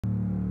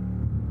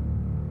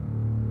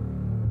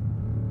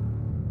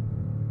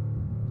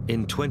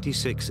In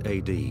 26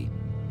 AD,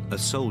 a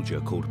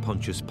soldier called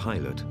Pontius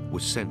Pilate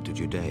was sent to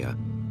Judea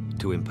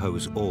to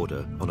impose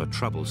order on a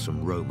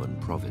troublesome Roman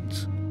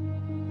province.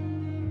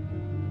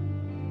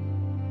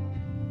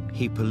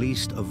 He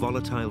policed a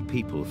volatile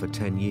people for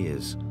 10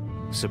 years,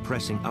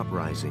 suppressing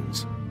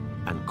uprisings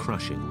and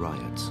crushing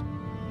riots.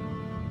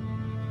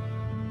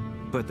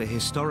 But the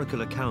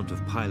historical account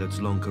of Pilate's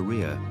long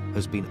career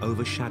has been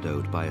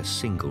overshadowed by a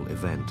single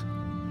event: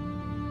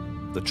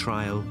 the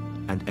trial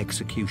and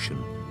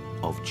execution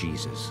of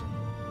Jesus.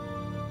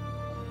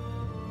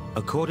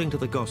 According to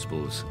the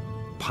Gospels,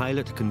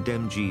 Pilate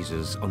condemned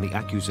Jesus on the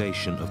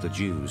accusation of the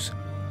Jews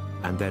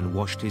and then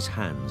washed his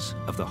hands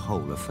of the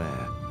whole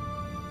affair.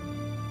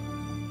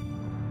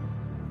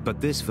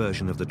 But this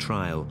version of the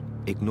trial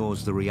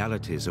ignores the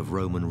realities of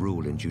Roman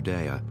rule in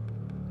Judea,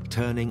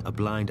 turning a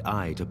blind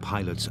eye to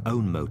Pilate's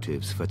own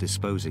motives for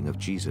disposing of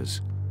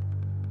Jesus.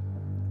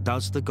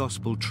 Does the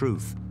gospel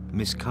truth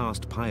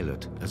miscast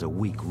Pilate as a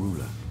weak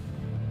ruler?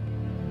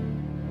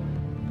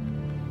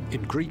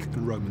 In Greek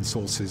and Roman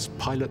sources,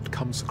 Pilate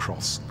comes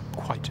across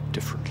quite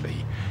differently.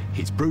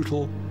 He's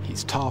brutal,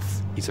 he's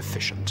tough, he's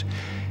efficient.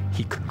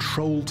 He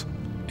controlled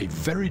a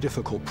very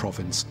difficult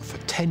province for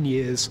 10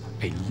 years,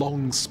 a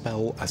long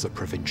spell as a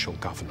provincial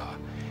governor.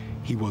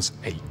 He was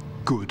a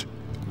good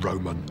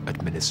Roman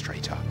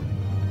administrator.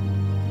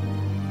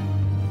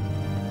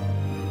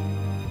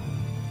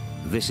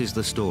 This is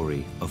the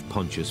story of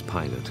Pontius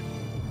Pilate,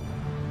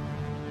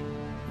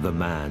 the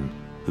man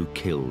who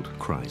killed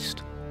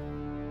Christ.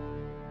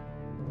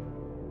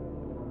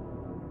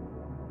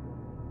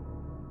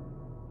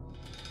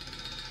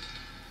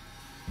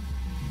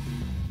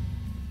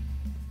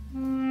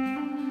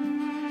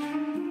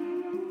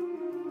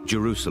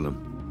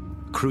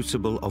 Jerusalem,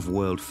 crucible of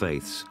world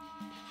faiths,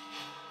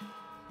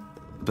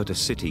 but a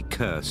city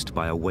cursed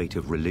by a weight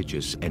of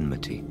religious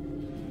enmity.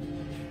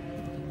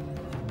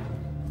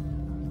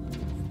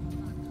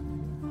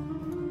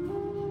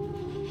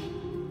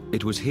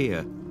 It was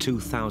here,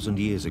 2,000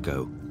 years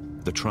ago,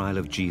 the trial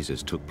of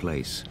Jesus took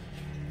place,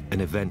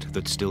 an event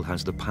that still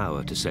has the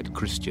power to set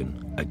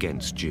Christian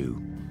against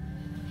Jew.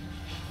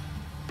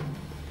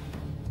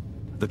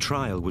 The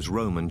trial was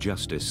Roman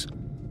justice.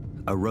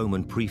 A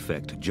Roman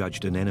prefect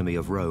judged an enemy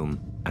of Rome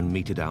and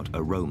meted out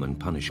a Roman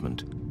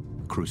punishment: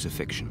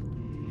 crucifixion.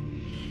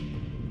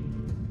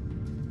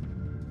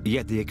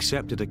 Yet the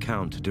accepted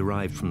account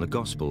derived from the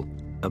Gospel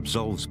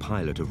absolves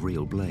Pilate of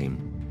real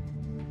blame.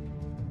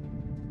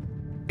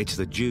 It's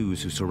the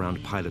Jews who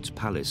surround Pilate's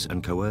palace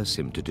and coerce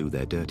him to do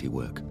their dirty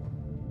work.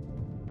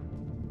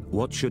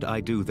 "What should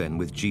I do then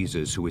with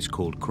Jesus who is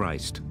called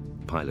Christ?"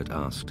 Pilate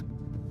asked.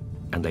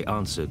 And they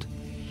answered,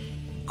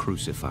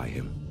 "Crucify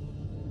him."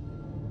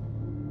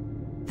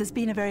 There's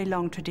been a very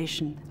long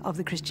tradition of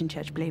the Christian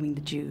church blaming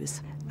the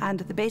Jews, and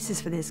the basis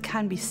for this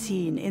can be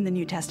seen in the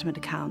New Testament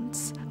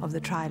accounts of the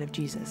trial of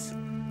Jesus.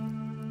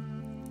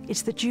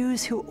 It's the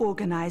Jews who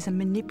organize and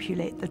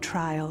manipulate the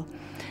trial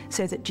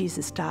so that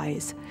Jesus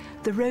dies.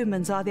 The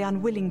Romans are the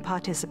unwilling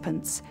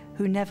participants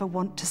who never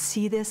want to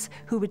see this,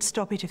 who would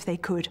stop it if they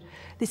could.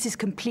 This is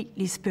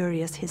completely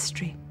spurious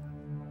history.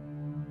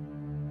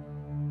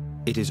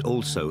 It is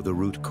also the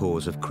root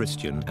cause of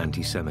Christian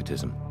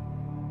anti-Semitism.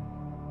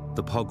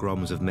 The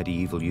pogroms of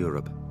medieval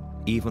Europe,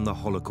 even the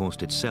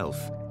Holocaust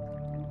itself,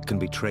 can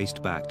be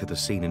traced back to the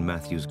scene in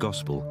Matthew's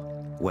Gospel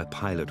where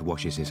Pilate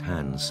washes his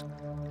hands.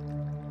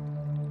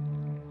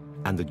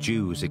 And the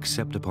Jews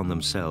accept upon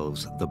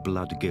themselves the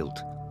blood guilt,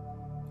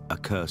 a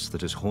curse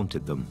that has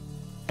haunted them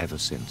ever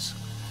since.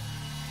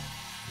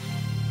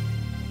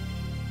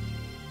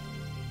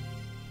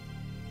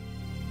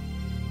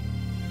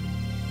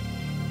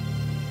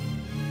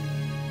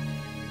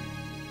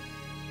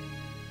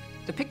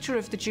 The picture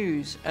of the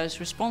Jews as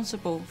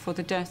responsible for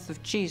the death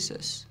of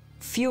Jesus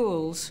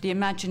fuels the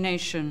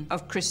imagination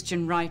of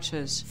Christian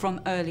writers from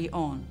early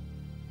on.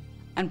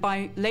 And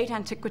by late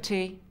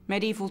antiquity,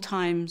 medieval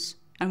times,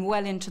 and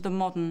well into the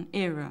modern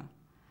era,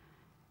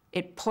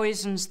 it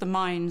poisons the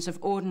minds of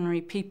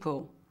ordinary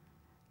people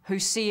who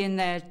see in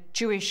their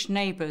Jewish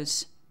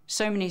neighbors,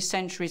 so many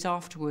centuries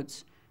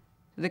afterwards,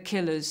 the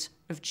killers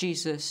of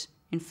Jesus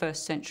in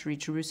first century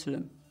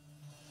Jerusalem.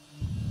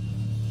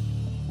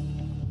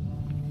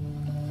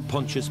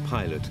 Pontius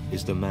Pilate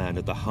is the man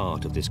at the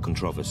heart of this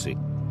controversy.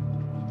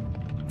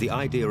 The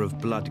idea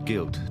of blood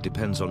guilt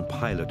depends on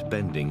Pilate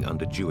bending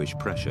under Jewish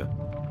pressure.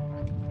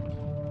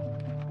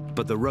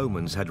 But the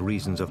Romans had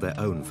reasons of their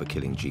own for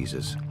killing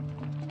Jesus.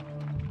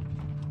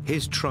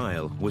 His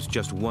trial was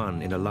just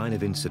one in a line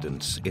of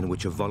incidents in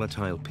which a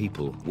volatile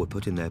people were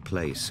put in their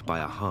place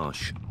by a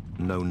harsh,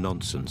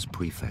 no-nonsense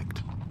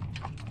prefect.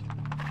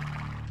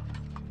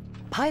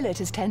 Pilate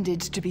has tended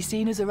to be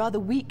seen as a rather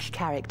weak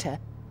character.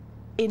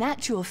 In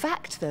actual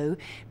fact, though,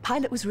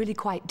 Pilate was really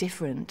quite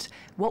different.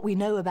 What we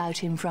know about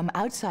him from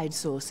outside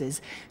sources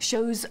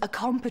shows a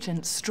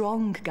competent,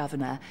 strong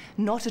governor,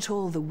 not at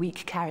all the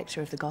weak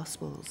character of the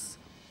Gospels.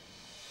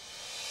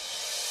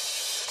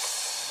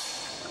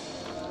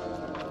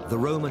 The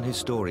Roman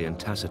historian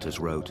Tacitus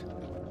wrote,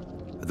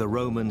 "The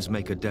Romans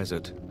make a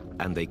desert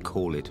and they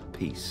call it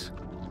peace.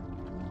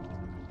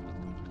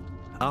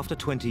 After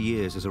 20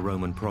 years as a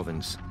Roman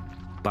province,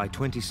 by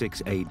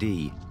 26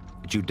 AD,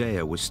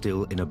 Judea was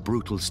still in a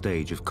brutal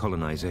stage of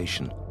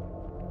colonization.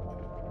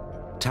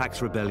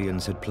 Tax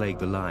rebellions had plagued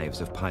the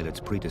lives of Pilate's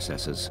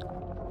predecessors.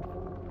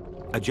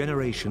 A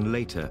generation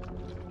later,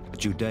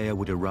 Judea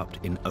would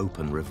erupt in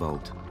open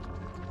revolt.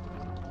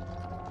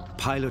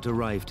 Pilate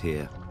arrived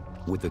here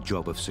with the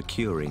job of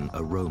securing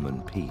a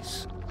Roman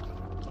peace.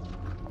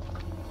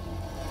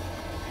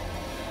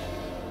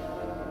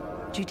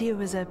 Judea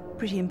was a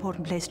pretty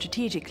important place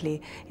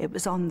strategically. It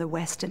was on the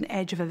western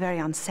edge of a very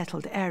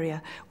unsettled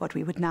area, what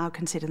we would now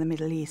consider the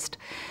Middle East.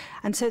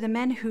 And so the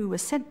men who were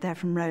sent there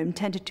from Rome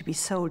tended to be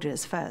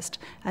soldiers first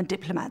and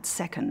diplomats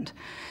second.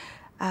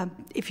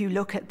 If you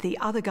look at the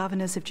other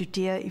governors of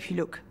Judea, if you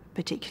look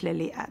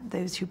particularly at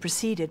those who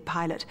preceded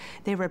Pilate,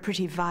 they were a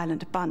pretty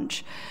violent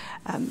bunch.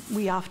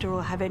 We, after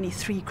all, have only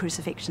 3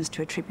 crucifixions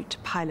to attribute to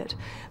Pilate,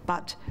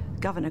 but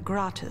Governor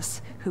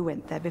Gratus, who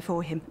went there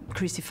before him,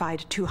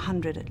 crucified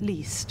 200 at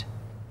least.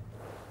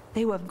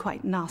 They were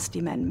quite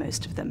nasty men,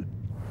 most of them.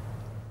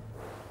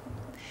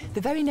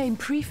 The very name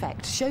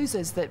prefect shows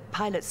us that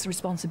Pilate's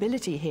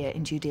responsibility here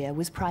in Judea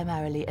was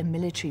primarily a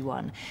military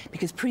one,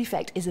 because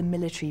prefect is a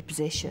military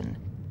position.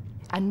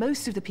 And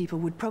most of the people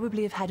would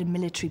probably have had a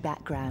military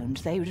background.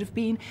 They would have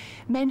been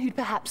men who'd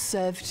perhaps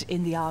served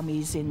in the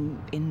armies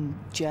in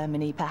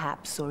Germany,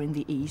 perhaps, or in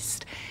the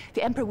East.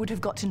 The emperor would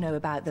have got to know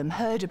about them,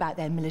 heard about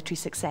their military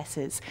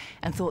successes,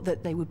 and thought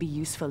that they would be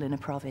useful in a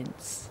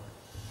province.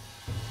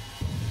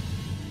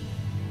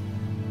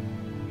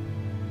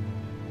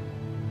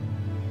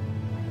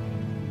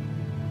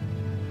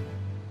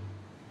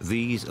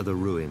 These are the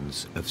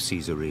ruins of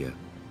Caesarea,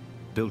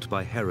 built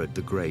by Herod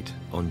the Great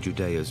on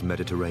Judea's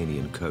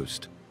Mediterranean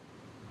coast.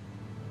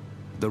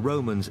 The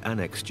Romans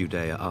annexed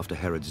Judea after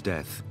Herod's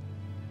death,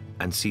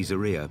 and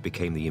Caesarea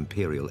became the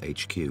imperial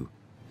HQ.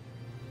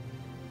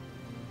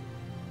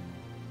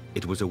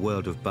 It was a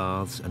world of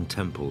baths and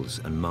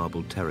temples and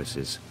marble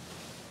terraces,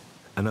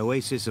 an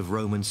oasis of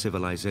Roman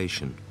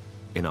civilization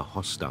in a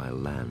hostile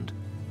land.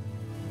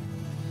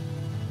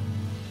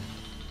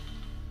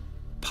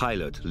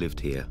 Pilate lived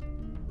here,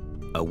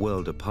 a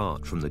world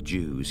apart from the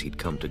Jews he'd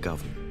come to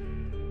govern.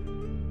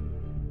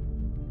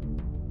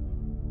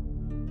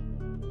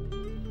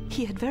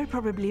 He had very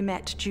probably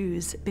met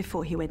Jews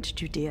before he went to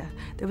Judea.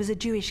 There was a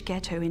Jewish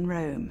ghetto in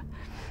Rome.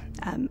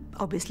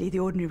 Obviously, the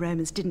ordinary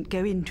Romans didn't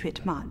go into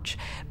it much,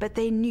 but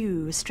they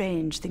knew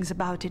strange things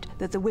about it,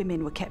 that the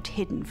women were kept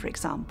hidden, for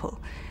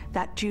example,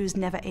 that Jews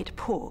never ate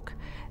pork,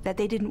 that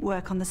they didn't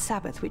work on the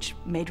Sabbath, which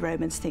made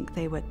Romans think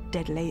they were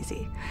dead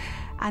lazy,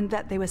 and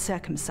that they were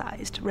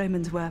circumcised.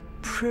 Romans were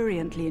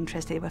pruriently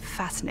interested, they were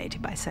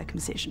fascinated by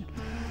circumcision.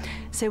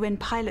 So when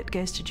Pilate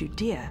goes to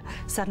Judea,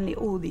 suddenly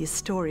all these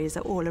stories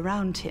are all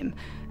around him,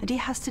 and he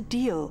has to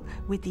deal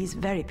with these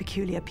very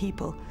peculiar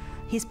people.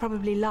 He's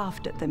probably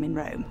laughed at them in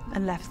Rome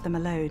and left them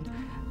alone.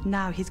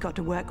 Now he's got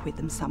to work with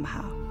them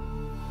somehow.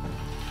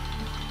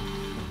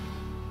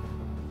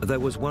 There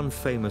was one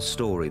famous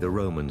story the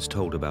Romans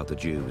told about the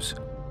Jews.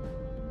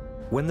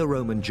 When the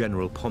Roman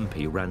general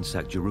Pompey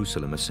ransacked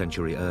Jerusalem a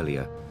century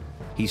earlier,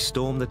 he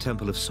stormed the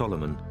Temple of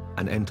Solomon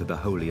and entered the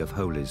Holy of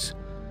Holies,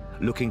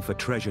 looking for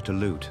treasure to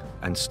loot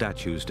and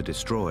statues to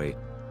destroy,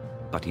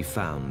 but he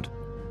found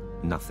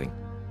nothing.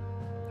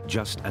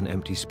 Just an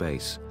empty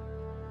space.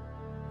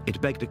 It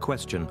begged a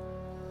question: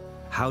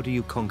 how do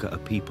you conquer a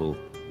people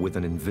with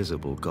an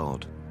invisible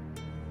God?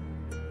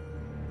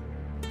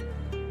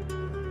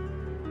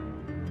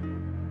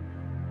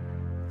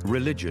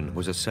 Religion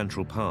was a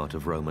central part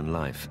of Roman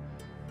life,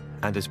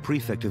 and as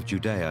prefect of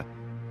Judea,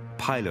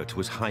 Pilate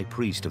was high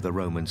priest of the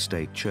Roman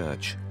state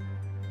church,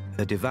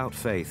 a devout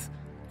faith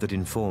that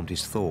informed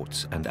his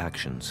thoughts and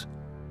actions.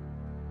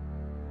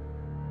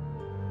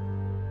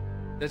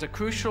 There's a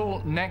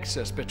crucial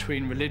nexus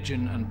between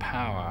religion and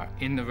power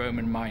in the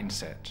Roman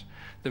mindset.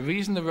 The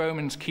reason the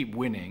Romans keep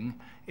winning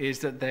is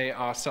that they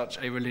are such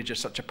a religious,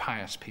 such a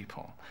pious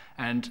people.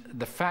 And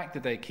the fact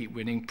that they keep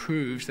winning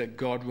proves that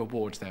God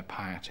rewards their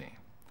piety.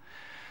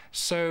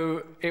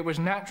 So it was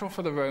natural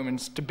for the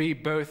Romans to be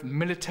both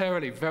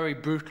militarily very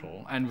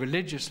brutal and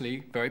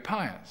religiously very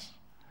pious.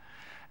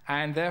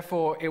 And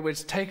therefore it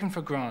was taken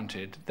for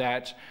granted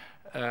that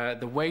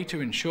the way to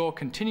ensure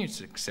continued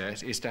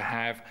success is to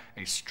have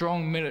a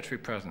strong military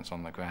presence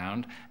on the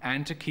ground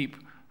and to keep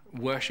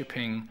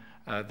worshipping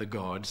the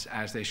gods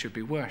as they should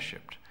be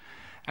worshipped.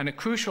 And a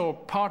crucial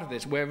part of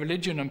this, where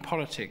religion and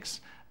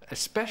politics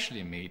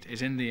especially meet,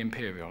 is in the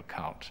imperial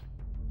cult.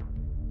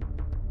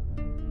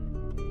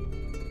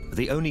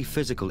 The only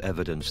physical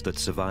evidence that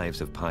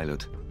survives of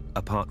Pilate,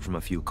 apart from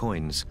a few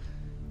coins,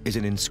 is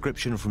an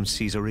inscription from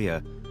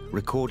Caesarea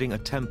recording a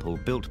temple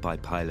built by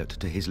Pilate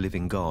to his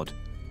living god,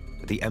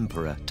 the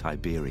Emperor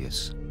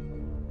Tiberius.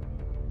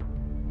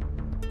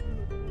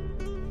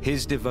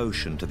 His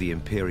devotion to the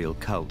imperial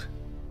cult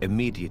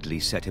immediately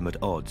set him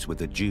at odds with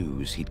the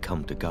Jews he'd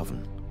come to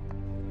govern.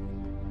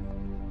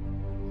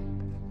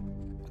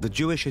 The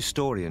Jewish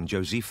historian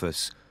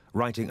Josephus,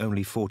 writing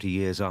only 40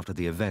 years after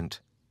the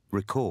event,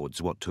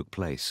 records what took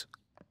place.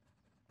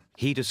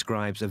 He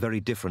describes a very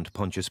different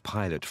Pontius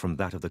Pilate from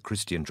that of the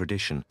Christian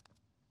tradition.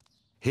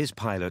 His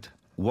Pilate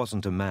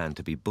wasn't a man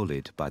to be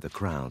bullied by the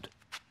crowd.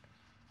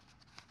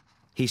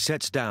 He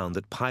sets down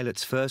that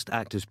Pilate's first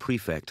act as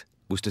prefect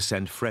was to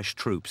send fresh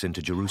troops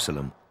into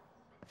Jerusalem.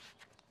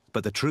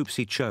 But the troops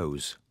he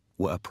chose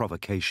were a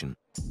provocation.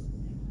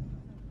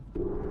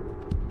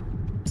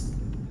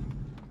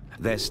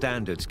 Their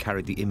standards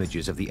carried the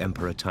images of the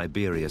Emperor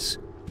Tiberius,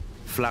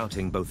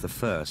 flouting both the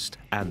first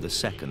and the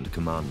second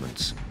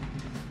commandments.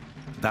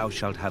 Thou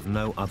shalt have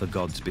no other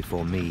gods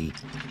before me.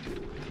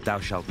 Thou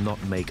shalt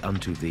not make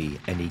unto thee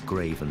any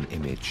graven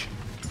image.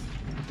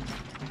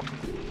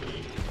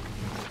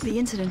 The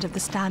incident of the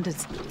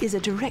standards is a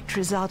direct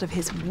result of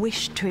his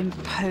wish to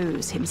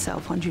impose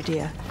himself on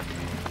Judea.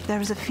 There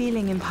is a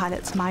feeling in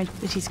Pilate's mind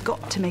that he's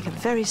got to make a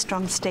very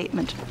strong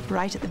statement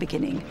right at the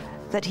beginning,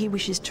 that he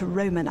wishes to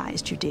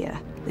Romanize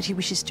Judea, that he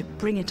wishes to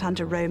bring it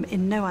under Rome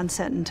in no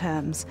uncertain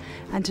terms.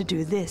 And to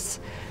do this,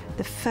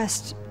 the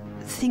first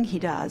thing he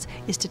does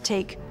is to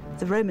take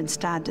the Roman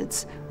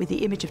standards with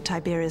the image of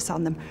Tiberius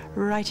on them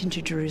right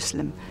into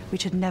Jerusalem,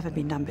 which had never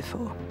been done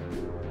before.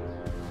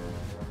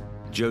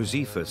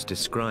 Josephus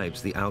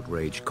describes the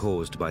outrage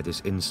caused by this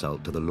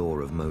insult to the law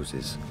of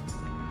Moses.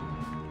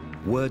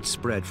 Word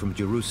spread from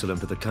Jerusalem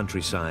to the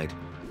countryside,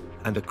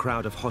 and a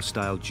crowd of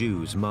hostile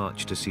Jews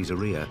marched to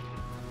Caesarea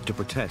to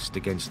protest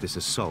against this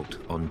assault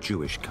on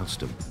Jewish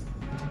custom.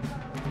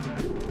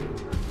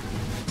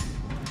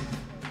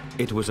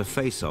 It was a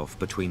face-off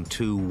between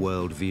two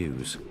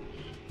worldviews,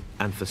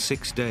 and for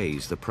 6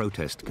 days the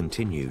protest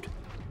continued,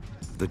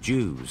 the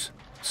Jews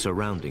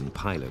surrounding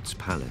Pilate's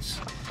palace.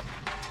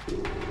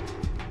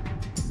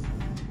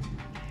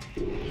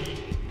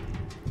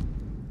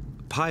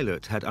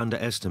 Pilate had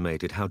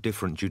underestimated how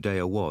different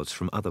Judea was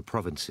from other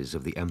provinces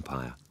of the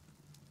empire.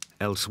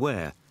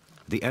 Elsewhere,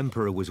 the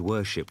emperor was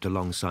worshipped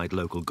alongside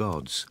local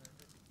gods,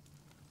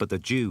 but the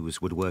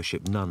Jews would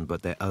worship none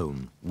but their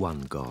own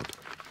one God.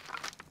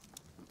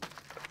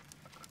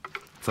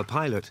 For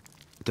Pilate,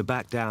 to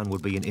back down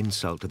would be an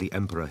insult to the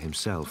emperor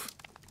himself.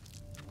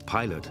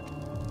 Pilate,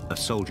 a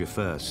soldier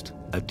first,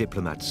 a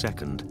diplomat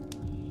second,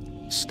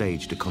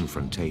 staged a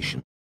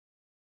confrontation.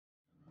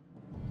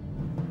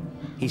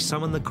 He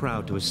summoned the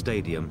crowd to a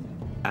stadium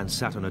and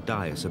sat on a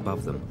dais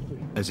above them,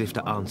 as if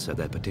to answer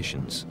their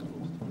petitions.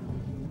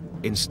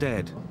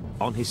 Instead,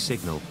 on his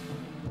signal,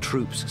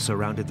 troops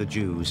surrounded the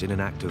Jews in an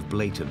act of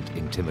blatant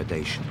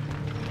intimidation.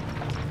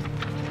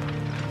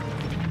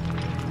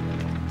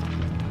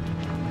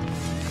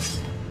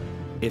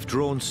 If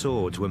drawn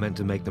swords were meant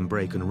to make them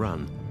break and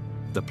run,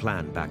 the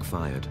plan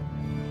backfired.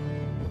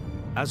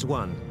 As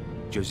one,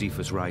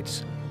 Josephus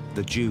writes,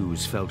 the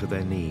Jews fell to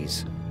their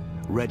knees,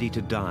 ready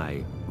to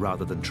die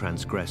rather than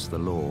transgress the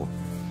law.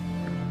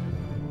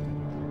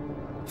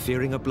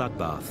 Fearing a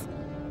bloodbath,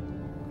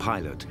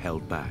 Pilate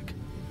held back.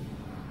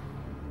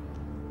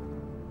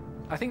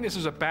 I think this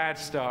was a bad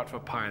start for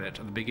Pilate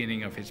at the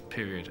beginning of his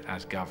period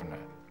as governor.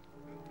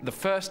 The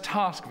first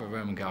task of a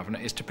Roman governor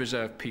is to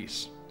preserve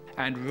peace.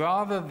 And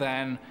rather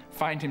than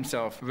find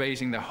himself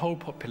raising the whole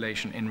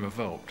population in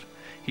revolt,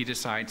 he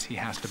decides he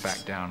has to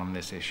back down on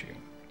this issue.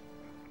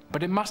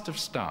 But it must have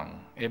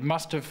stung. It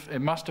must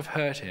have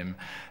hurt him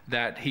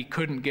that he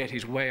couldn't get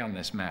his way on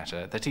this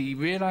matter, that he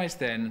realized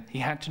then he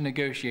had to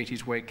negotiate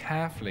his way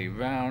carefully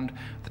around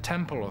the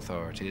temple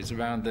authorities,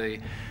 around the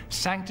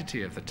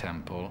sanctity of the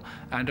temple,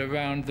 and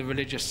around the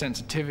religious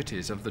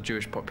sensitivities of the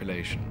Jewish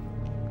population.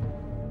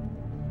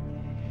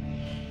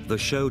 The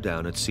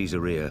showdown at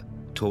Caesarea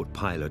taught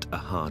Pilate a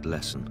hard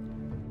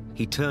lesson.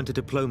 He turned to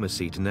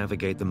diplomacy to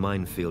navigate the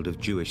minefield of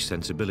Jewish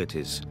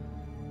sensibilities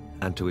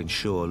and to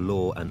ensure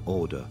law and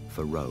order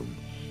for Rome.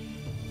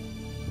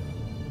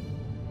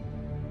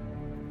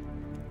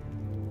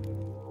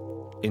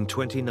 In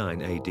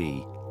 29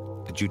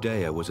 AD,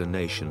 Judea was a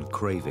nation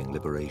craving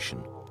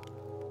liberation,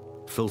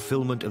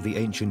 fulfillment of the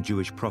ancient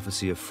Jewish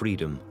prophecy of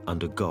freedom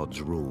under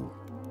God's rule.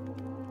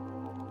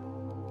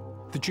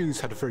 The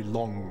Jews had a very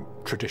long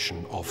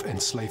tradition of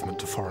enslavement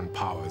to foreign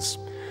powers.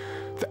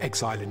 The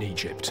exile in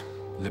Egypt,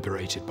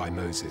 liberated by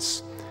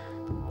Moses.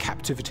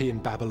 Captivity in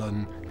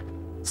Babylon,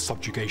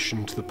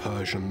 subjugation to the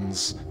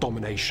Persians,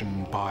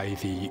 domination by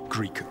the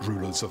Greek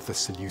rulers of the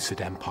Seleucid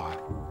Empire.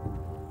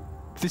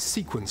 This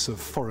sequence of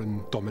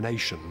foreign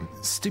domination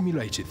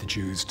stimulated the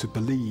Jews to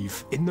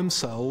believe in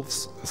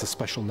themselves as a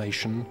special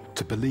nation,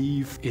 to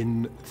believe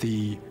in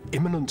the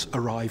imminent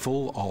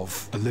arrival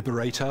of a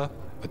liberator,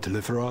 a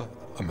deliverer,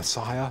 a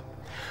Messiah,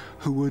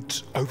 who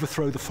would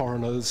overthrow the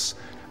foreigners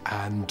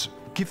and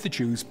give the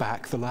Jews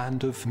back the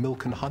land of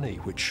milk and honey,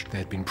 which they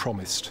had been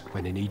promised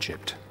when in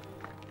Egypt.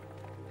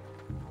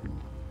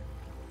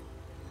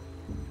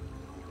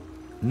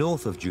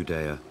 North of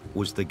Judea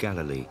was the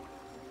Galilee,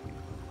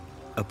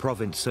 a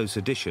province so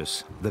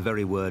seditious the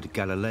very word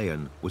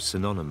Galilean was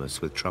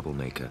synonymous with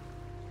troublemaker.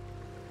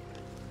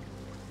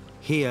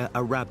 Here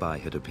a rabbi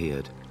had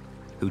appeared,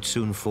 who'd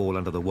soon fall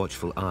under the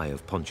watchful eye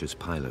of Pontius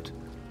Pilate.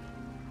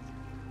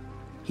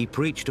 He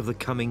preached of the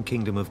coming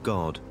kingdom of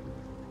God,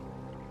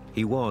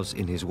 He was,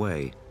 in his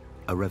way,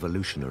 a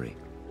revolutionary.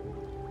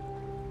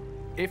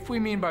 If we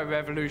mean by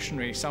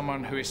revolutionary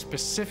someone who is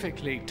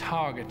specifically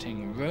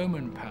targeting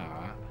Roman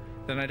power,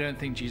 then I don't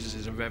think Jesus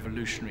is a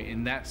revolutionary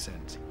in that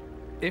sense.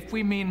 If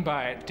we mean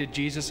by it, did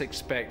Jesus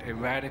expect a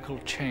radical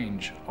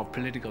change of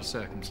political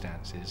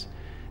circumstances?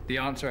 The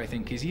answer, I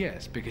think, is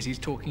yes, because he's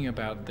talking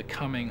about the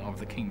coming of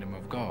the kingdom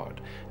of God.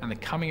 And the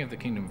coming of the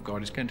kingdom of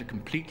God is going to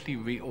completely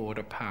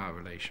reorder power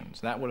relations.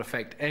 That will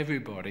affect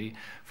everybody,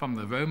 from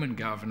the Roman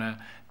governor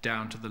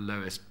down to the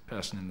lowest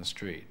person in the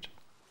street.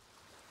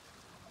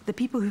 The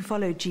people who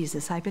followed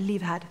Jesus, I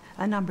believe, had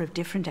a number of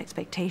different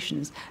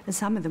expectations, and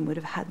some of them would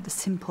have had the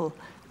simple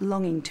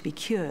longing to be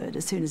cured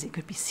as soon as it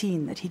could be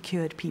seen that he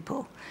cured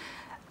people.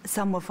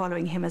 Some were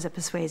following him as a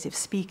persuasive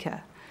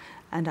speaker,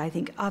 and I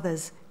think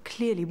others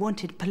clearly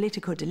wanted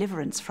political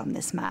deliverance from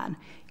this man,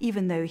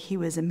 even though he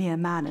was a mere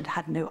man and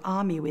had no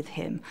army with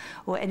him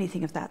or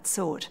anything of that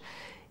sort.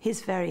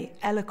 His very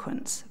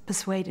eloquence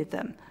persuaded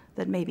them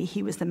that maybe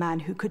he was the man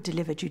who could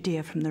deliver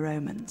Judea from the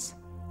Romans.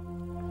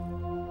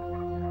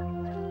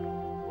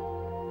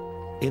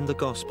 In the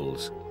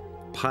Gospels,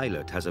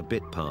 Pilate has a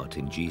bit part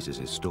in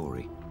Jesus'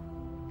 story.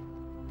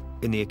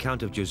 In the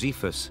account of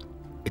Josephus,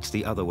 it's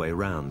the other way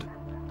round.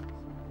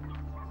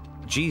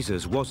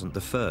 Jesus wasn't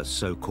the first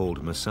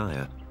so-called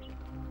Messiah.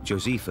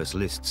 Josephus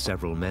lists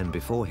several men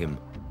before him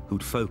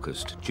who'd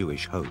focused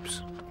Jewish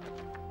hopes.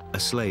 A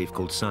slave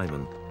called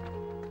Simon,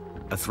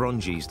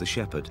 Athronges the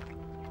shepherd,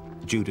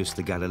 Judas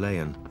the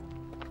Galilean,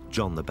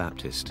 John the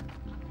Baptist.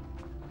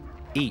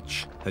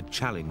 Each had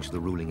challenged the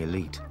ruling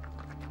elite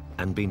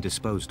and been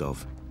disposed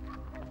of,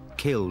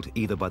 killed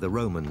either by the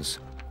Romans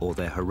or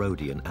their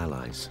Herodian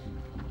allies.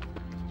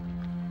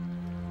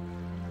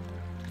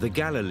 The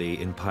Galilee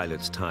in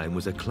Pilate's time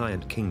was a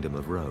client kingdom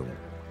of Rome.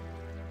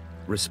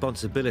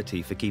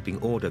 Responsibility for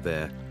keeping order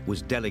there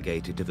was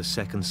delegated to the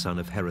second son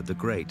of Herod the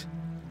Great,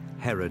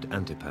 Herod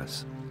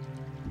Antipas.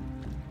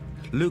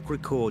 Luke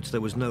records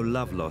there was no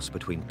love lost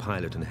between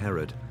Pilate and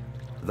Herod,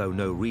 though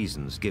no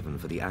reasons given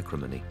for the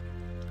acrimony.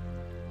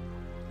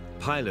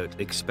 Pilate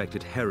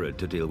expected Herod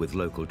to deal with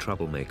local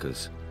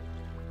troublemakers,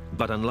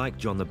 but unlike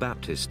John the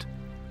Baptist,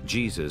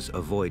 Jesus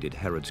avoided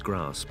Herod's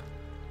grasp,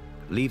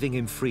 leaving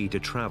him free to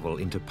travel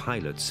into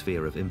Pilate's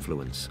sphere of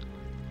influence.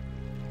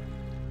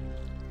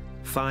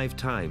 5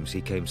 times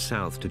he came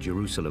south to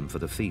Jerusalem for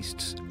the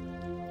feasts,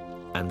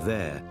 and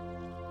there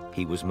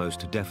he was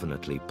most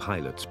definitely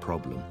Pilate's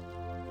problem.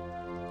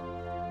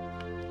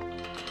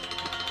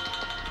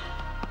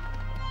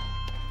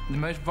 The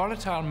most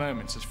volatile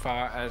moments as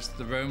far as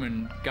the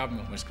Roman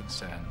government was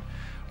concerned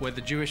were the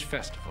Jewish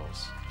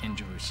festivals in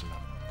Jerusalem,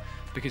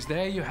 because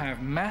there you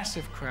have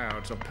massive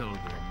crowds of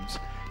pilgrims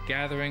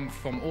gathering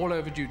from all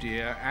over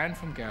Judea and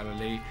from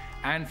Galilee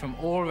and from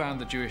all around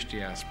the Jewish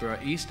diaspora,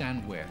 east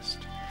and west,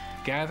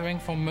 gathering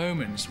for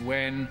moments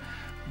when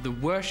the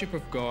worship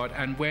of God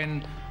and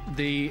when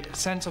the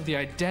sense of the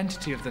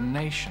identity of the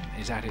nation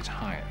is at its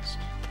highest.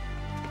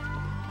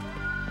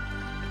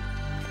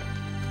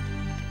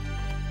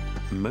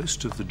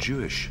 Most of the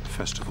Jewish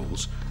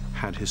festivals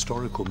had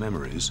historical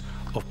memories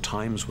of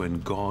times when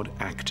God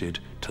acted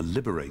to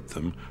liberate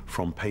them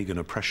from pagan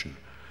oppression.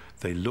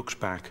 They looked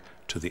back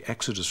to the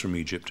Exodus from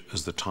Egypt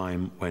as the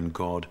time when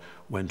God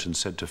went and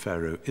said to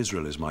Pharaoh,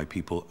 Israel is my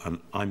people, and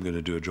I'm going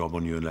to do a job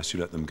on you unless you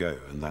let them go.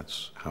 And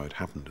that's how it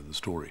happened in the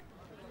story.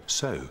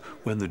 So,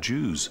 when the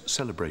Jews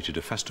celebrated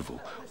a festival,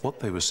 what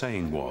they were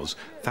saying was,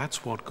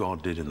 that's what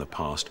God did in the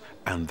past,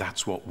 and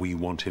that's what we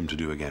want him to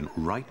do again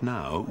right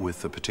now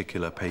with the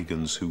particular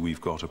pagans who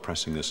we've got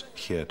oppressing us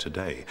here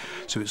today.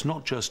 So it's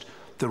not just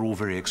they're all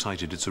very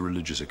excited it's a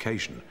religious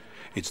occasion.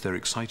 It's they're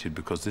excited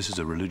because this is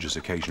a religious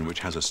occasion which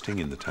has a sting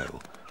in the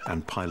tail,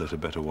 and Pilate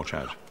had better watch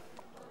out.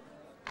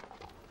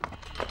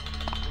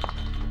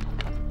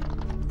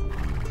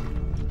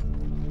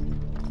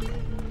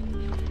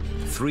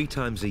 Three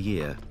times a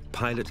year,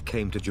 Pilate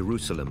came to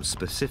Jerusalem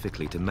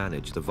specifically to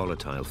manage the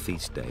volatile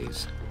feast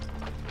days.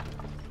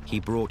 He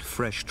brought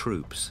fresh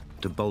troops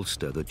to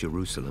bolster the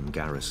Jerusalem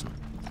garrison.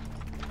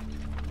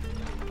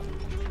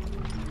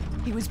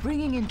 He was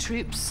bringing in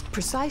troops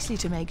precisely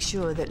to make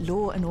sure that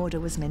law and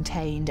order was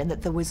maintained and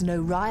that there was no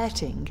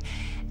rioting.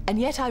 And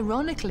yet,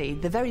 ironically,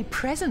 the very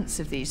presence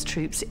of these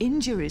troops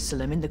in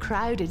Jerusalem, in the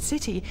crowded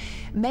city,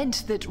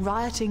 meant that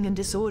rioting and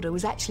disorder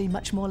was actually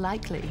much more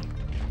likely.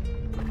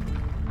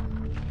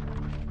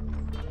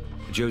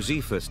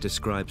 Josephus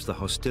describes the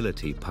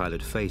hostility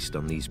Pilate faced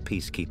on these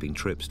peacekeeping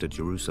trips to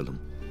Jerusalem.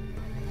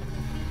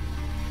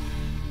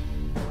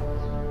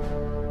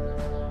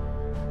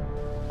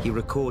 He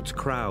records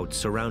crowds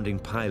surrounding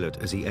Pilate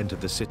as he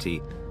entered the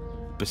city,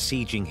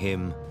 besieging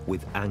him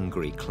with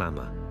angry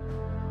clamor.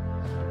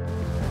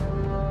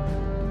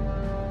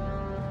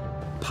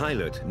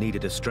 Pilate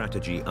needed a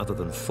strategy other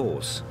than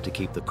force to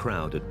keep the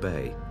crowd at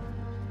bay.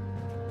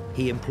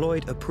 He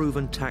employed a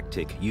proven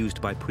tactic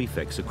used by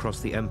prefects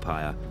across the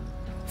empire,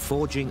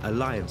 forging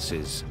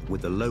alliances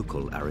with the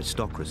local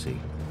aristocracy,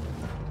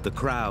 the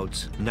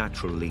crowd's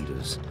natural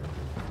leaders.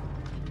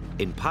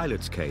 In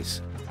Pilate's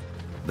case,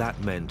 That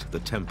meant the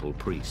temple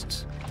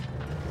priests.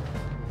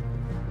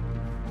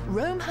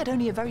 Rome had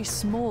only a very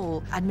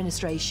small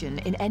administration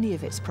in any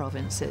of its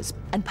provinces,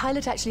 and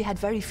Pilate actually had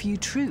very few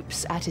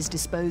troops at his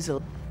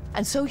disposal.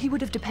 And so he would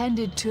have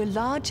depended to a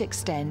large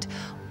extent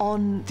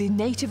on the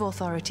native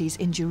authorities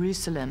in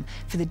Jerusalem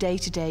for the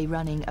day-to-day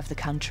running of the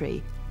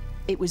country.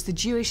 It was the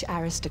Jewish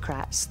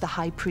aristocrats, the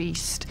high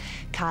priest,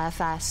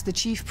 Caiaphas, the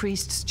chief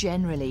priests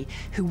generally,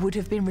 who would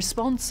have been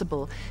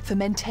responsible for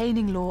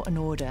maintaining law and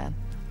order.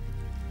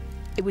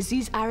 It was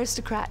these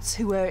aristocrats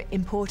who were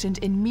important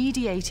in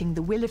mediating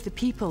the will of the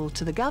people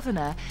to the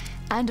governor,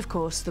 and of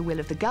course the will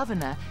of the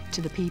governor to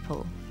the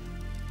people.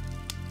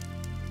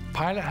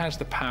 Pilate has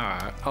the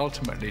power,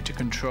 ultimately, to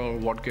control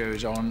what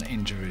goes on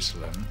in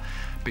Jerusalem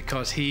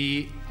because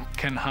he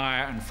can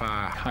hire and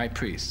fire high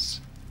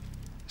priests.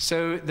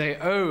 So they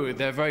owe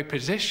their very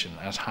position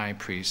as high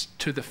priests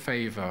to the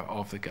favor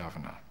of the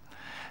governor.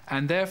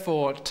 And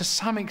therefore, to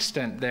some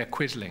extent, they're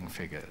quisling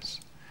figures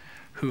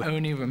who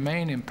only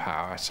remain in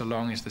power so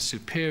long as the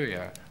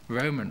superior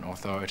Roman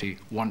authority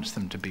wants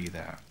them to be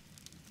there.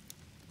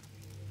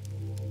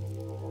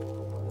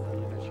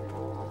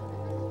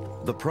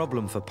 The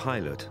problem for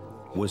Pilate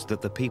was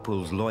that the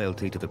people's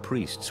loyalty to the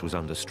priests was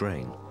under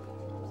strain.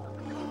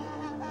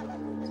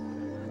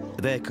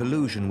 Their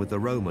collusion with the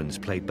Romans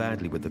played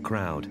badly with the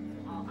crowd,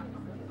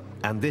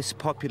 and this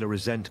popular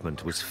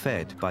resentment was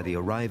fed by the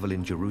arrival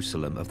in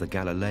Jerusalem of the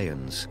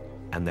Galileans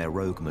and their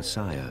rogue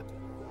Messiah,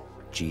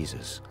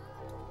 Jesus.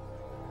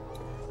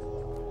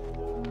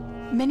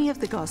 Many of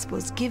the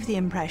Gospels give the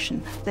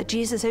impression that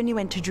Jesus only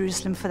went to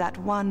Jerusalem for that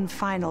one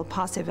final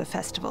Passover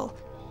festival.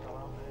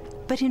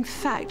 But in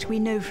fact, we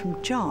know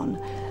from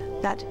John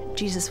that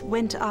Jesus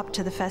went up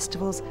to the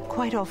festivals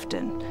quite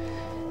often.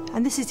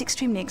 And this is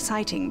extremely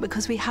exciting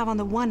because we have on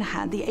the one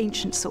hand the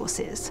ancient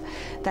sources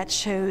that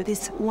show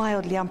this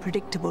wildly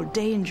unpredictable,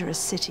 dangerous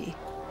city.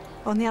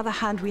 On the other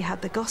hand, we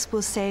have the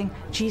Gospels saying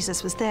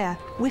Jesus was there,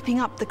 whipping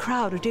up the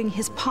crowd or doing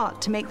his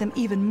part to make them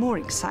even more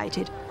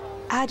excited,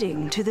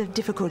 adding to the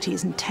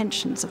difficulties and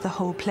tensions of the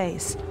whole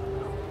place.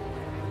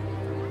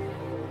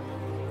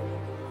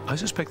 I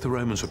suspect the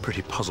Romans were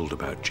pretty puzzled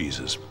about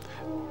Jesus.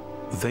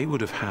 They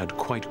would have had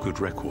quite good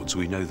records.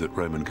 We know that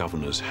Roman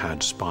governors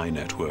had spy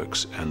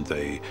networks and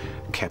they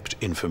kept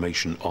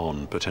information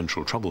on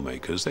potential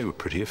troublemakers. They were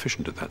pretty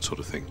efficient at that sort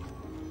of thing.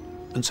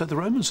 And so the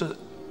Romans are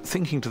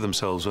thinking to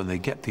themselves when they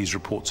get these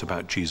reports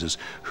about Jesus,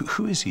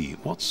 who is he?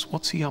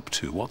 What's he up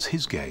to? What's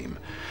his game?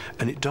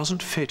 And it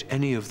doesn't fit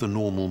any of the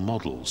normal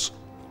models.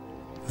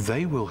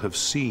 They will have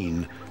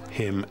seen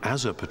him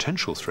as a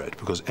potential threat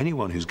because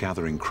anyone who's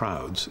gathering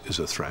crowds is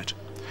a threat.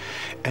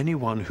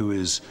 Anyone who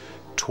is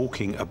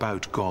talking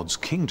about God's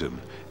kingdom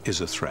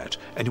is a threat.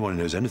 Anyone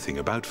who knows anything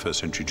about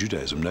first century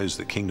Judaism knows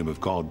that kingdom of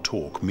God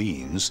talk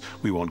means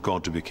we want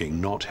God to be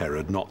king, not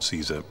Herod, not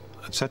Caesar,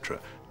 etc.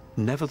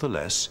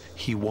 Nevertheless,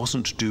 he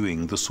wasn't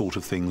doing the sort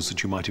of things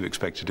that you might have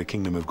expected a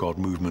kingdom of God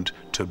movement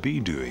to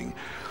be doing.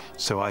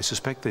 So I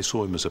suspect they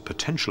saw him as a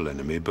potential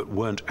enemy, but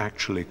weren't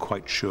actually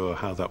quite sure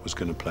how that was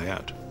going to play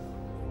out.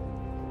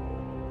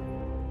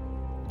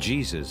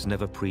 Jesus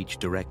never preached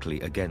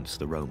directly against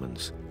the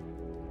Romans.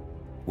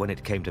 When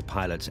it came to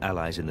Pilate's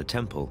allies in the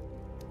temple,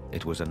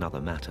 it was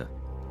another matter.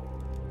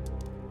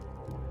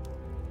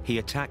 He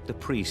attacked the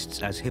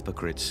priests as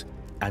hypocrites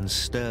and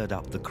stirred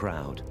up the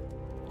crowd,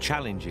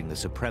 challenging the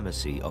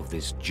supremacy of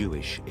this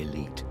Jewish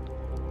elite.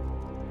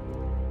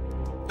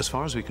 As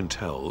far as we can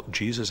tell,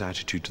 Jesus'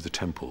 attitude to the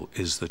temple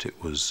is that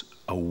it was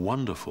a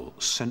wonderful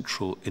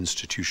central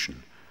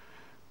institution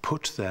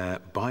put there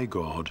by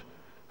God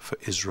for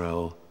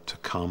Israel to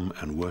come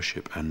and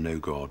worship and know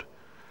God,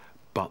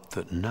 but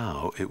that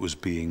now it was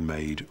being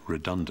made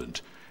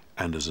redundant.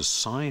 And as a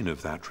sign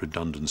of that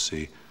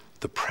redundancy,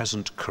 the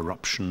present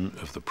corruption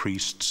of the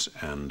priests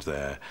and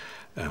their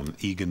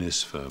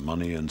eagerness for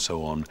money and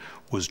so on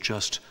was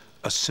just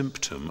a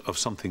symptom of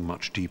something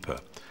much deeper.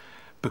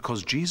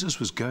 Because Jesus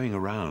was going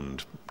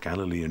around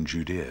Galilee and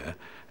Judea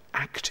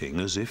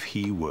acting as if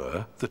he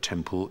were the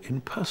temple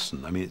in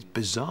person. I mean, it's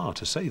bizarre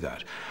to say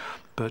that.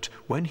 But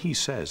when he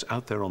says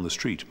out there on the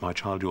street, "My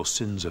child, your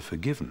sins are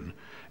forgiven,"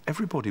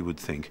 everybody would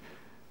think,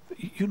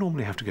 you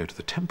normally have to go to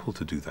the temple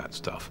to do that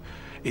stuff.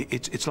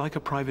 It's like a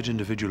private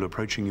individual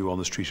approaching you on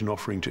the street and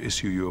offering to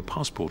issue you a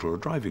passport or a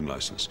driving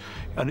license.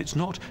 And it's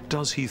not,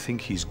 does he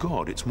think he's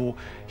God? It's more,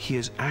 he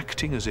is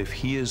acting as if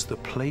he is the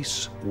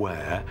place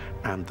where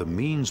and the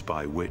means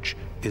by which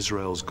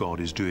Israel's God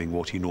is doing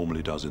what he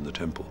normally does in the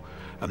temple.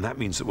 And that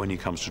means that when he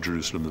comes to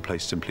Jerusalem, the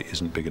place simply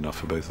isn't big enough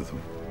for both of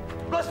them.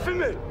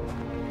 Blasphemy!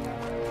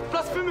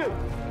 Blasphemy!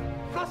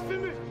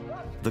 Blasphemy!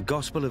 The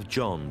Gospel of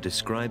John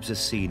describes a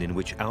scene in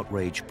which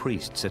outraged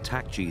priests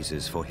attack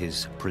Jesus for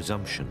his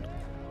presumption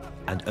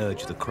and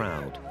urge the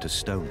crowd to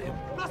stone him.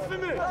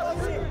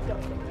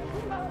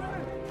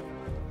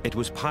 It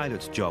was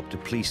Pilate's job to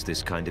police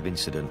this kind of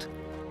incident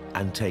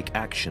and take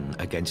action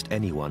against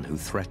anyone who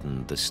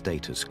threatened the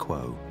status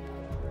quo.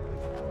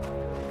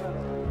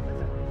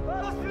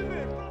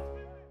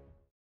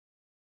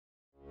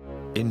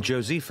 In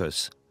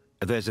Josephus,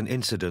 There's an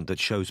incident that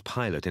shows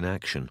Pilate in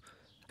action,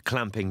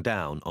 clamping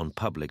down on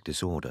public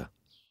disorder.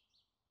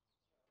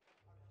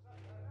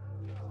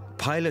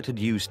 Pilate had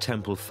used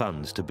temple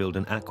funds to build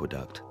an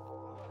aqueduct.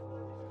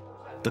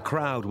 The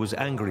crowd was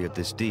angry at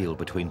this deal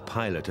between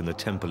Pilate and the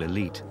temple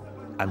elite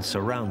and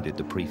surrounded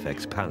the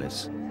prefect's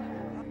palace.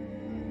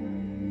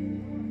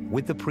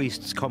 With the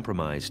priests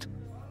compromised,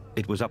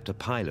 it was up to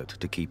Pilate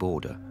to keep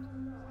order.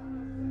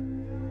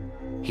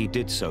 He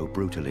did so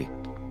brutally.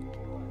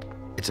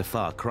 It's a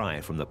far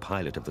cry from the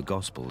Pilate of the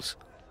Gospels.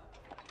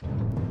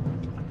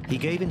 He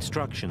gave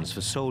instructions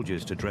for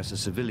soldiers to dress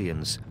as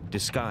civilians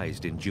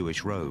disguised in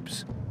Jewish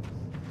robes.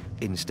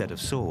 Instead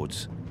of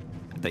swords,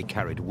 they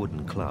carried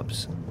wooden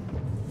clubs.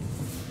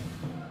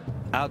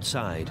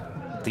 Outside,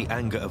 the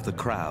anger of the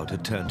crowd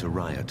had turned to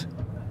riot.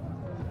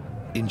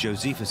 In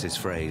Josephus's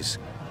phrase,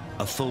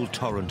 a full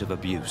torrent of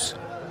abuse.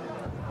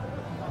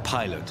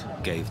 Pilate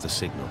gave the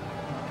signal.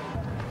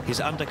 His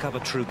undercover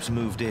troops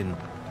moved in,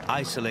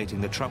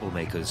 isolating the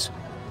troublemakers,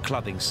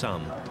 clubbing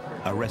some,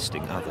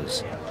 arresting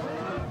others.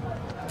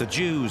 The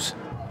Jews,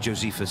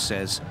 Josephus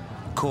says,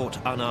 caught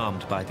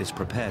unarmed by this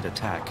prepared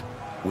attack,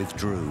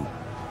 withdrew,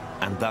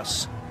 and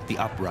thus the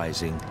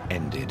uprising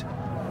ended.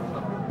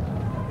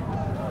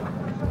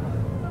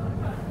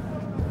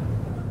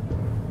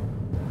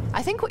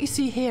 I think what you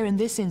see here in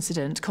this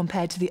incident,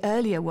 compared to the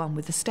earlier one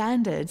with the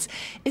standards,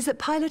 is that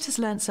Pilate has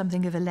learned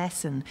something of a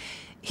lesson.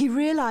 He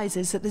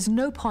realizes that there's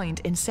no point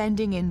in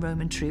sending in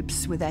Roman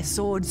troops with their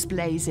swords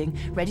blazing,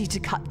 ready to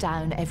cut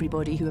down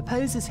everybody who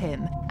opposes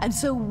him. And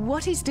so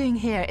what he's doing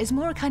here is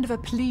more a kind of a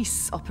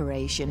police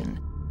operation.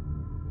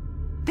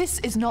 This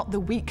is not the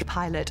weak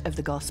Pilate of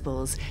the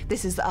Gospels.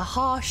 This is a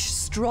harsh,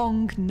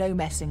 strong,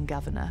 no-messing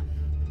governor.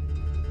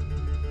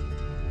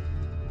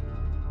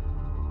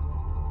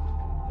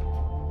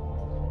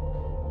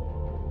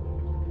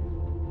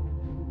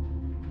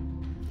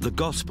 The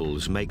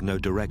Gospels make no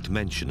direct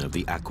mention of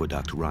the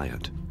aqueduct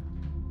riot.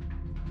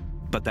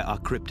 But there are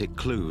cryptic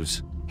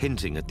clues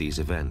hinting at these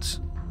events.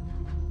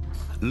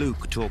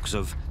 Luke talks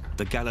of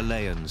the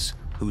Galileans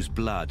whose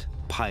blood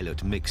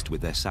Pilate mixed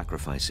with their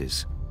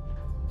sacrifices.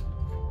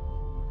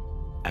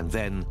 And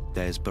then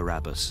there's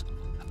Barabbas,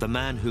 the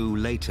man who,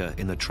 later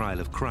in the trial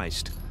of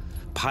Christ,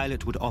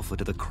 Pilate would offer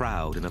to the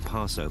crowd in a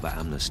Passover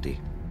amnesty.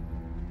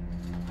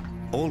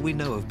 All we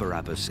know of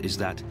Barabbas is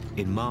that,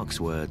 in Mark's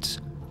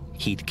words,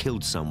 he'd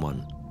killed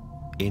someone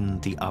in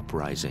the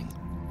uprising.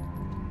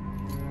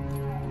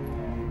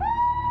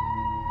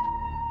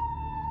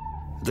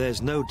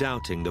 There's no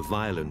doubting the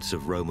violence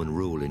of Roman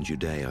rule in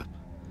Judea,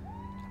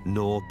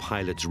 nor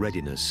Pilate's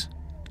readiness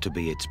to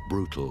be its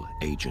brutal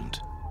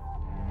agent.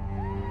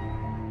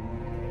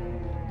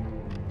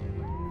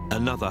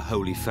 Another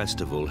holy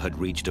festival had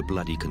reached a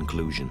bloody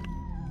conclusion.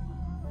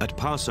 At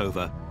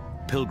Passover,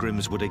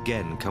 pilgrims would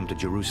again come to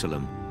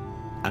Jerusalem,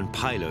 and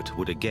Pilate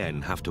would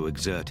again have to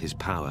exert his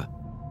power.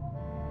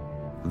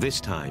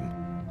 This time,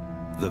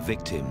 the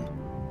victim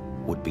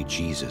would be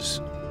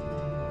Jesus.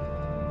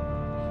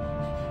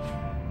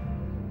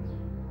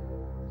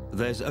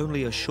 There's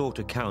only a short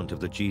account of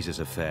the Jesus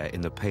affair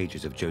in the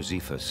pages of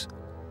Josephus.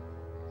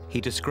 He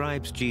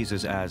describes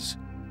Jesus as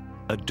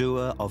a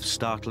doer of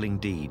startling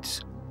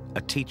deeds,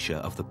 a teacher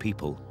of the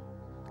people,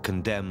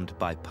 condemned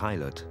by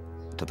Pilate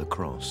to the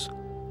cross.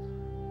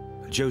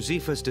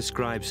 Josephus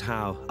describes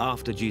how,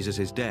 after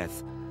Jesus'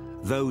 death,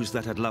 those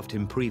that had loved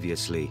him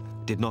previously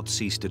did not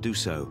cease to do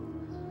so,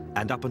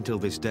 and up until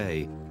this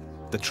day,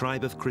 the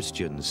tribe of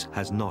Christians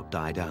has not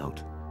died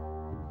out.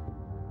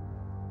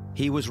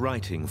 He was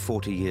writing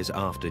 40 years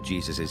after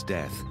Jesus'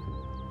 death,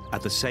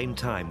 at the same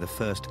time the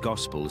first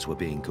Gospels were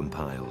being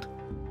compiled.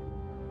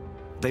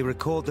 They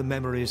record the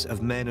memories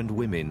of men and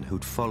women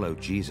who'd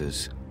followed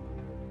Jesus,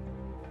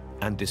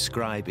 and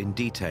describe in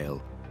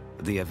detail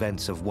the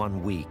events of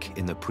 1 week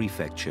in the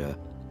prefecture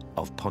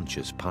of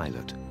Pontius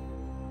Pilate.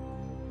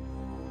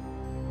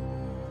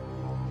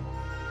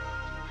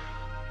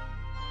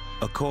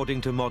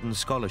 According to modern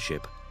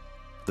scholarship,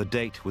 the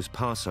date was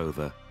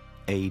Passover,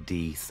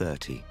 AD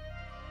 30.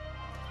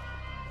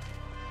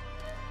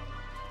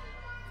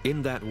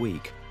 In that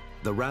week,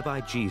 the Rabbi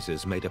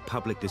Jesus made a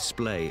public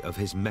display of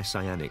his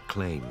messianic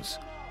claims.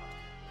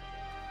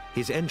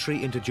 His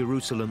entry into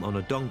Jerusalem on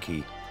a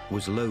donkey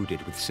was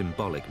loaded with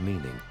symbolic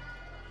meaning.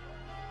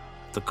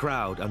 The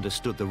crowd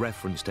understood the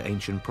reference to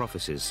ancient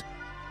prophecies.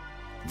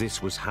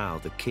 This was how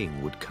the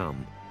king would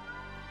come.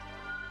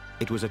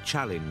 It was a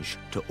challenge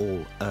to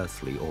all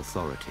earthly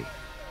authority.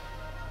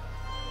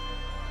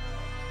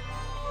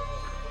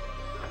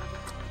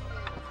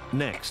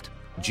 Next,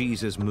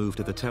 Jesus moved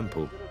to the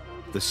temple,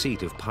 the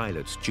seat of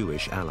Pilate's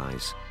Jewish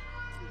allies.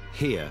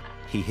 Here,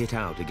 he hit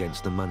out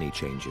against the money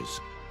changers.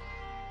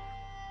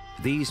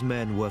 These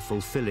men were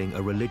fulfilling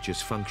a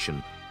religious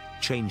function,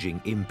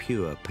 changing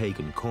impure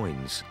pagan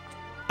coins.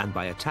 And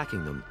by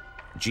attacking them,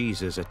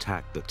 Jesus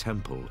attacked the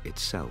temple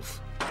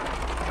itself. It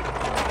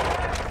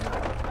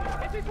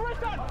is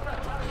written!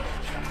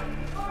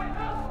 My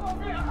house will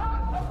be a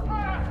house of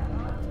prayer,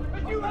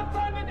 but you have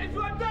turned it into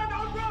a den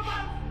of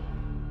robbers!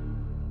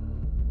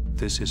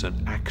 this is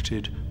an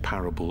acted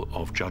parable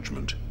of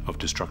judgment, of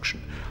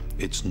destruction.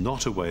 It's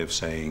not a way of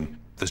saying,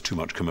 there's too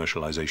much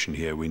commercialization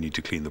here, we need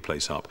to clean the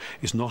place up.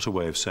 It's not a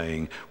way of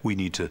saying, we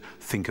need to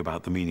think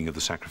about the meaning of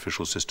the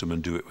sacrificial system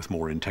and do it with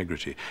more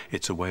integrity.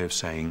 It's a way of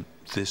saying,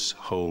 this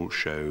whole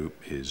show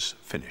is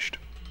finished.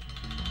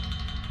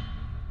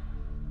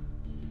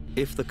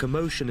 If the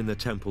commotion in the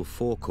temple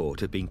forecourt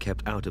had been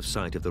kept out of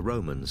sight of the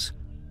Romans,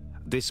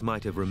 this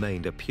might have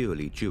remained a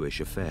purely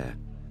Jewish affair.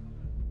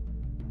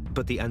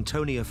 But the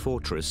Antonia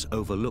fortress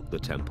overlooked the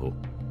temple,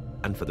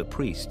 and for the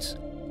priests,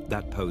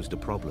 that posed a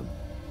problem.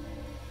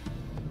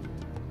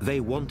 They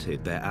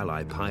wanted their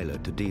ally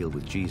Pilate to deal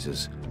with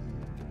Jesus,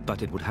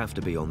 but it would have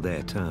to be on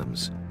their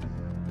terms.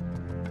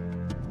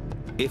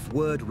 If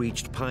word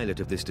reached Pilate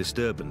of this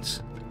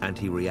disturbance, and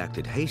he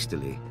reacted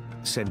hastily,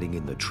 sending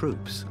in the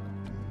troops,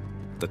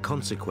 the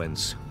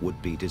consequence would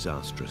be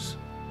disastrous.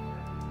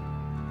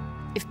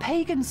 If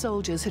pagan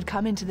soldiers had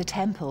come into the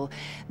temple,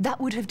 that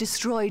would have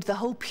destroyed the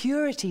whole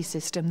purity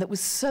system that was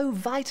so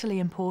vitally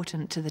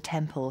important to the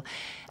temple,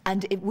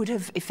 and it would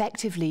have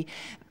effectively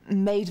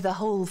made the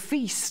whole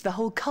feast, the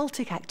whole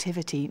cultic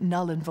activity,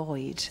 null and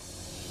void.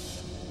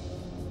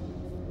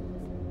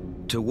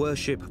 To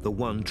worship the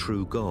one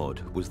true God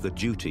was the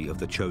duty of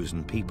the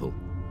chosen people,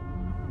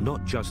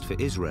 not just for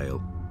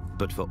Israel,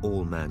 but for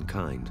all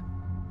mankind.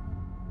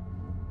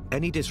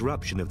 Any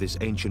disruption of this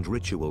ancient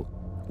ritual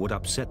would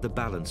upset the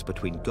balance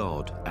between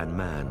God and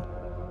man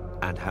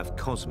and have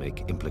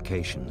cosmic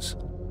implications.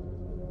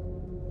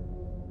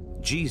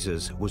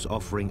 Jesus was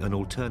offering an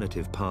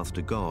alternative path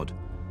to God,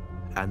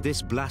 and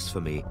this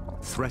blasphemy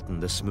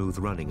threatened the smooth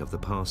running of the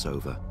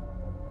Passover.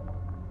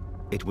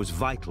 It was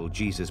vital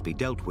Jesus be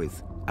dealt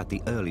with at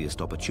the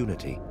earliest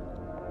opportunity,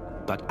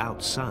 but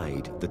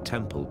outside the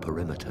temple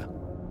perimeter.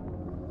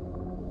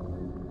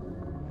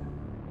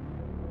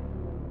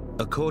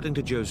 According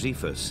to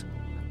Josephus,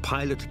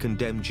 Pilate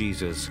condemned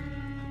Jesus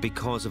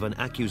because of an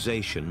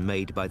accusation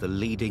made by the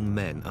leading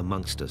men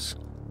amongst us.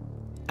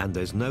 And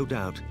there's no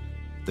doubt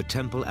the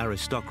temple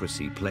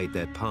aristocracy played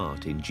their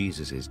part in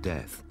Jesus'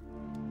 death.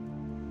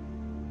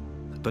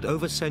 But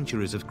over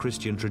centuries of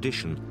Christian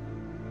tradition,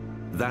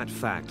 that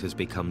fact has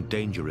become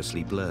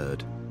dangerously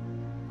blurred,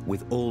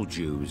 with all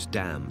Jews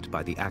damned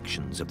by the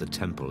actions of the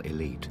temple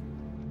elite.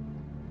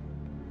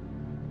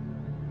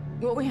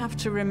 What we have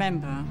to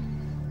remember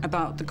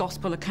about the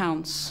Gospel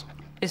accounts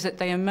is that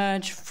they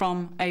emerge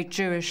from a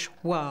Jewish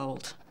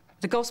world.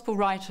 The Gospel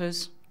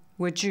writers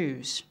were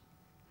Jews.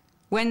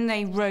 When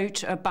they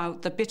wrote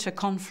about the bitter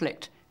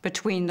conflict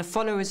between the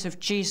followers of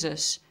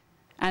Jesus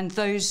and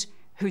those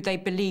who they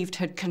believed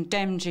had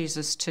condemned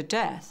Jesus to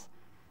death,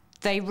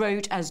 they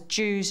wrote as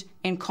Jews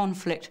in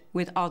conflict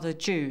with other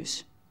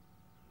Jews.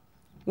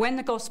 When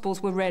the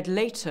Gospels were read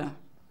later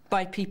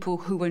by people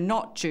who were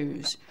not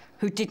Jews,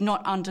 who did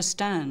not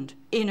understand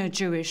inner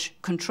Jewish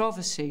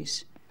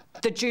controversies,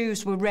 the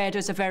Jews were read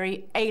as a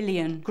very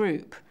alien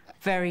group,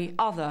 very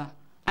other,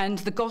 and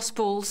the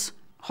Gospel's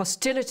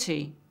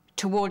hostility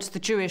towards the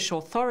Jewish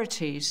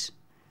authorities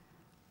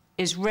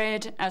is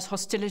read as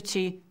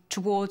hostility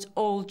towards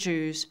all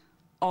Jews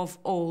of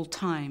all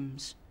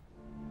times.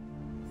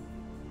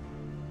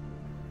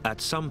 At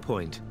some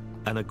point,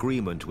 an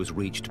agreement was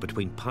reached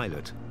between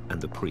Pilate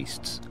and the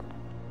priests,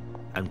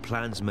 and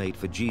plans made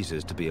for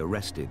Jesus to be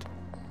arrested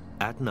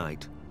at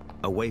night,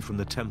 away from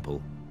the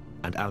temple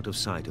and out of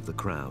sight of the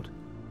crowd.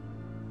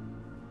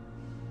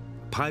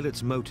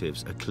 Pilate's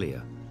motives are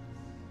clear.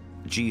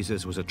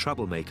 Jesus was a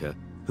troublemaker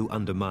who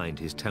undermined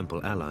his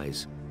temple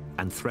allies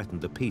and threatened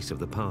the peace of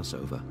the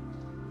Passover.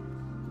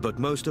 But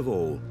most of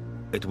all,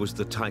 it was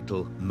the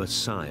title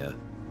Messiah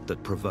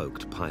that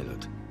provoked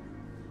Pilate.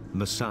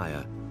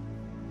 Messiah,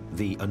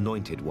 the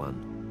Anointed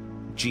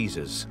One,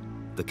 Jesus,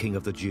 the King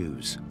of the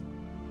Jews.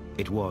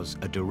 It was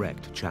a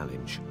direct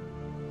challenge.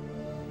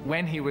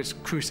 When he was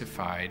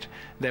crucified,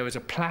 there was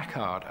a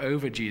placard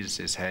over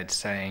Jesus' head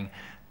saying,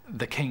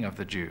 "The King of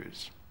the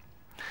Jews."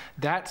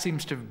 That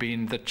seems to have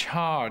been the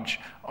charge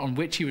on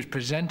which he was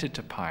presented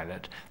to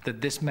Pilate, that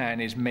this man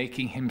is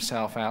making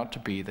himself out to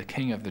be the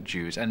King of the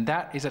Jews. And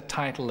that is a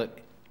title that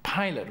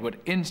Pilate would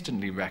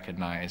instantly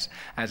recognize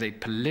as a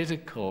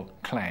political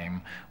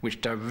claim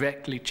which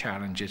directly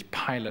challenges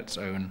Pilate's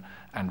own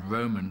and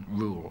Roman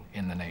rule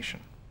in the nation.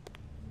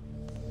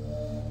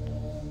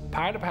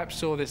 Pilate perhaps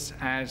saw this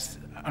as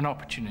an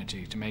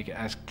opportunity to make it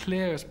as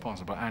clear as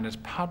possible and as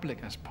public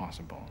as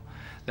possible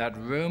that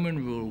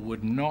Roman rule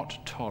would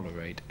not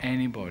tolerate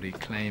anybody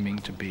claiming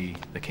to be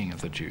the King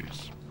of the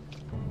Jews.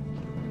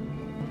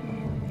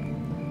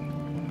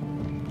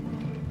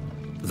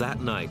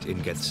 That night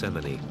in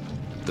Gethsemane,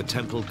 the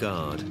temple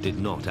guard did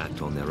not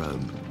act on their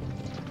own.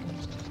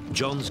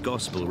 John's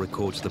Gospel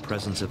records the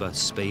presence of a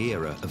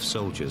speira of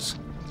soldiers.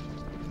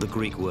 The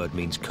Greek word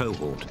means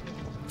cohort,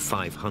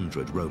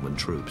 500 Roman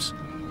troops.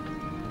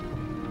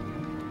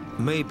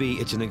 Maybe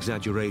it's an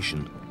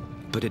exaggeration,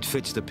 but it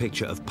fits the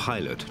picture of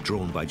Pilate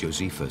drawn by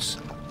Josephus,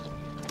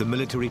 the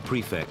military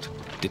prefect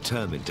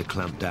determined to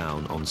clamp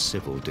down on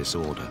civil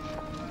disorder.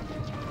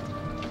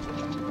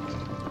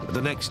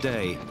 The next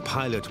day,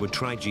 Pilate would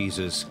try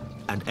Jesus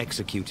and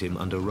execute him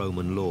under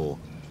Roman law,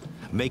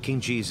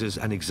 making Jesus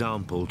an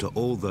example to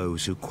all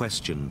those who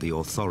question the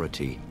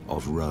authority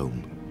of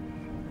Rome.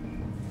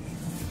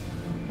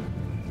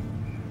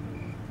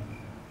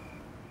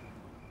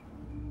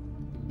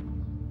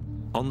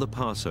 On the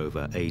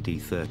Passover, AD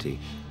 30,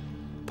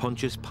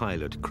 Pontius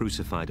Pilate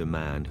crucified a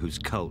man whose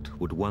cult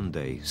would one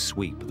day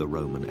sweep the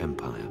Roman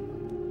Empire.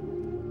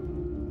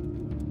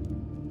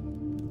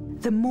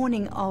 The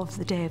morning of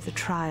the day of the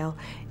trial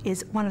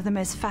is one of the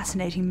most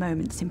fascinating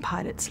moments in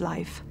Pilate's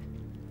life.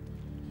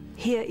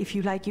 Here, if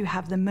you like, you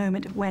have the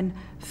moment when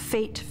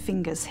fate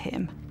fingers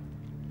him.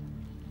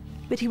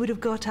 But he would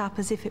have got up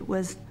as if it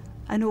was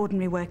an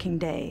ordinary working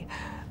day,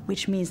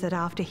 which means that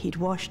after he'd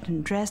washed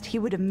and dressed, he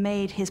would have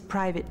made his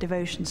private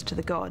devotions to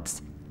the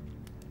gods.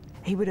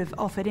 He would have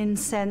offered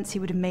incense, he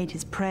would have made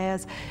his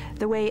prayers,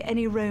 the way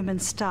any Roman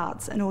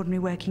starts an ordinary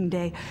working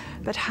day.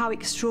 But how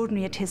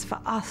extraordinary it is for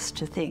us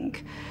to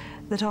think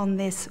that on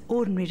this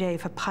ordinary day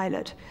for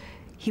Pilate,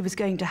 he was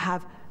going to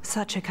have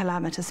such a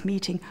calamitous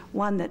meeting,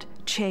 one that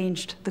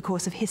changed the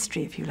course of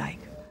history, if you like.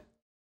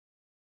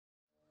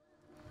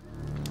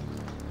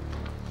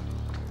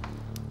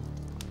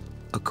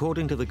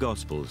 According to the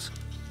Gospels,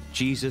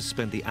 Jesus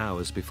spent the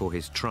hours before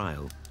his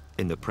trial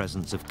in the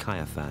presence of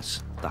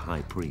Caiaphas, the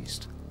high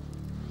priest.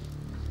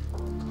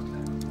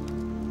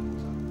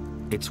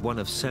 It's one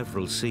of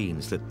several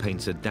scenes that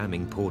paints a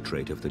damning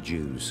portrait of the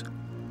Jews.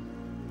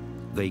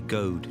 They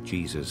goad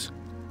Jesus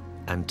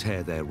and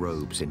tear their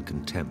robes in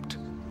contempt.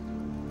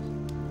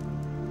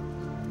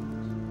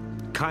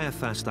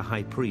 Caiaphas, the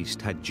high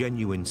priest, had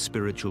genuine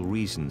spiritual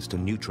reasons to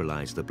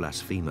neutralize the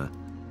blasphemer.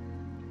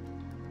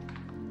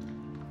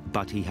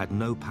 But he had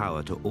no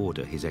power to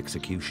order his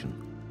execution.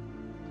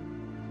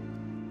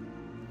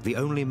 The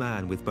only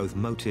man with both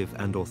motive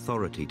and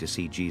authority to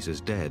see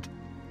Jesus dead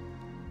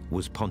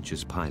was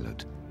Pontius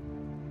Pilate.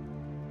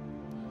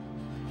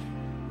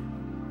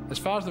 As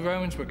far as the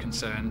Romans were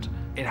concerned,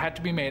 it had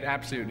to be made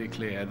absolutely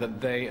clear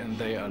that they and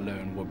they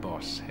alone were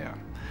boss here.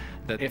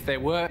 That if there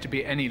were to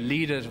be any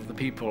leaders of the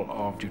people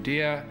of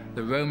Judea,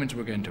 the Romans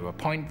were going to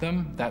appoint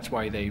them. That's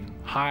why they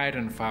hired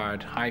and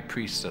fired high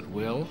priests at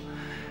will.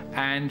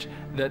 And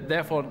that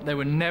therefore they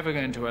were never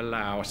going to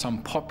allow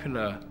some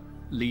popular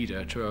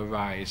leader to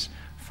arise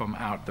from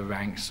out the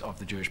ranks of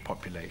the Jewish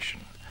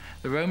population.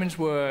 The Romans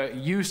were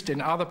used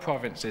in other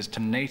provinces to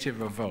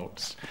native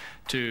revolts,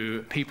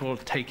 to people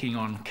taking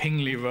on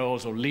kingly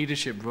roles or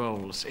leadership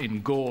roles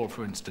in Gaul,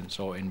 for instance,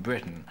 or in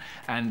Britain.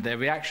 And their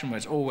reaction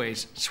was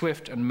always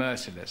swift and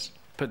merciless.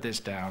 Put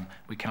this down,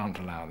 we can't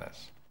allow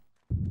this.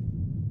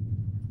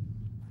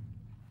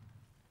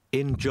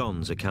 In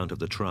John's account of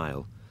the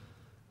trial,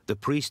 the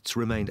priests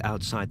remained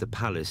outside the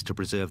palace to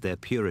preserve their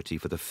purity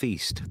for the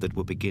feast that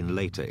would begin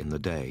later in the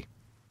day.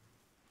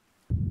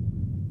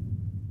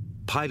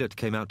 Pilate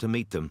came out to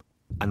meet them,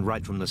 and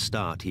right from the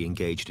start he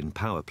engaged in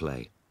power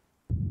play.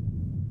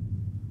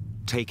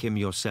 "Take him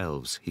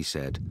yourselves," he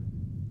said,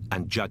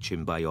 "and judge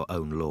him by your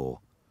own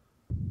law."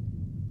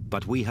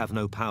 "But we have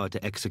no power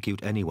to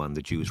execute anyone,"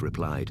 the Jews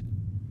replied.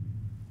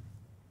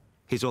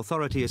 His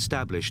authority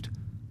established,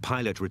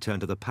 Pilate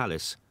returned to the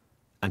palace,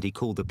 and he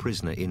called the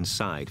prisoner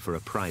inside for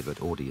a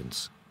private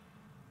audience.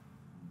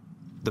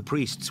 The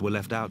priests were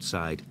left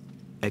outside,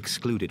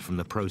 excluded from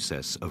the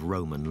process of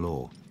Roman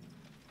law.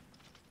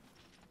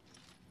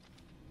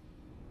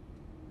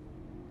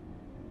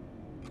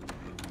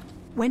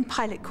 When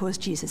Pilate calls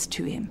Jesus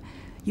to him,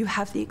 you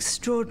have the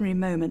extraordinary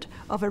moment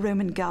of a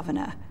Roman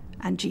governor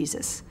and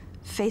Jesus,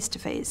 face to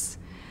face.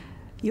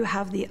 You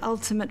have the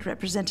ultimate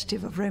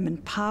representative of Roman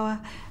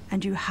power,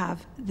 and you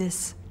have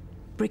this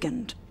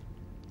brigand,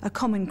 a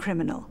common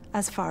criminal,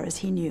 as far as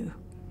he knew.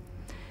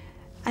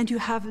 And you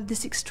have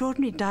this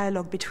extraordinary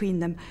dialogue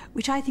between them,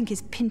 which I think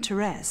is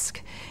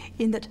Pinteresque,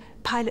 in that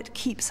Pilate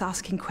keeps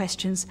asking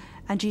questions,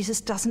 and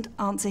Jesus doesn't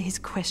answer his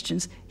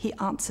questions, he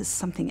answers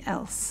something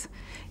else.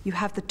 You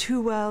have the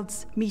two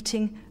worlds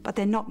meeting, but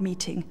they're not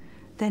meeting.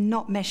 They're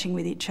not meshing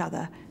with each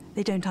other.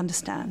 They don't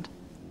understand.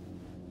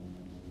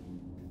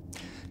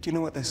 Do you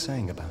know what they're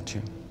saying about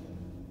you?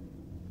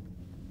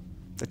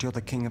 That you're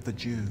the king of the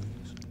Jews.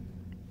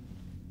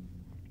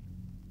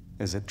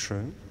 Is it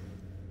true?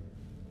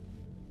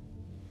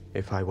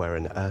 If I were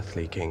an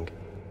earthly king,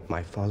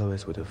 my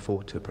followers would have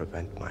fought to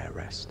prevent my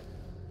arrest.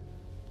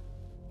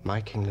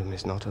 My kingdom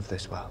is not of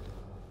this world.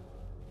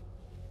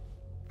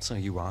 So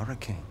you are a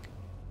king?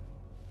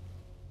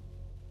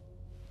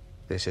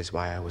 This is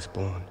why I was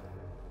born.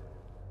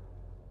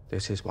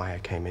 This is why I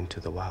came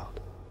into the world.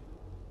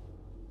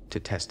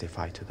 To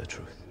testify to the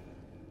truth.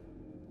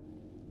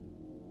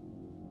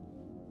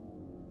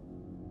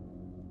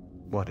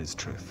 What is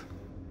truth?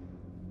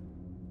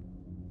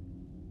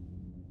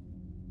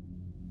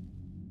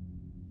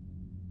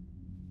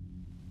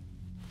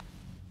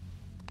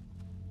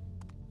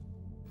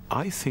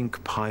 I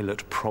think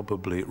Pilate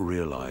probably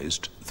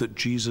realized that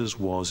Jesus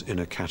was in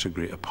a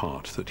category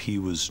apart, that he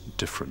was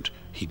different.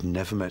 He'd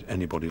never met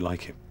anybody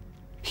like him.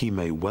 He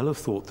may well have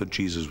thought that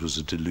Jesus was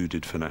a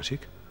deluded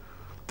fanatic,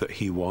 that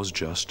he was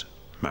just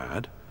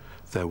mad.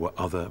 There were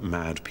other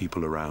mad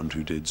people around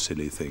who did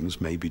silly things.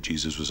 Maybe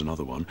Jesus was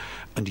another one.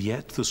 And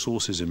yet the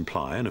sources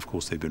imply, and of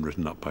course they've been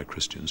written up by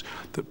Christians,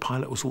 that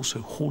Pilate was also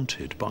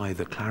haunted by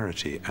the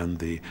clarity and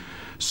the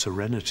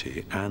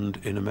serenity and,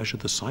 in a measure,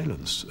 the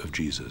silence of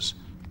Jesus.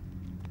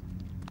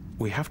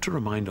 We have to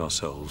remind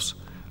ourselves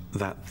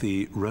that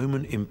the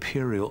Roman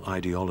imperial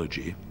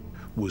ideology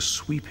was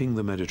sweeping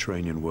the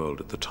Mediterranean world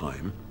at the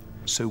time.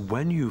 So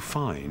when you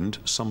find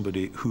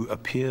somebody who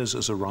appears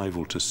as a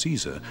rival to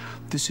Caesar,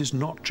 this is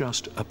not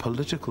just a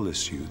political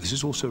issue, this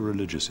is also a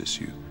religious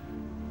issue.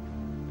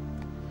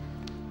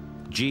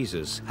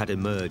 Jesus had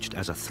emerged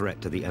as a threat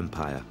to the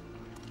empire,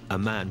 a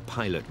man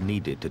Pilate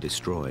needed to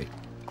destroy.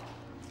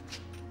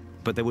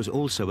 But there was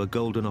also a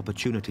golden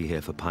opportunity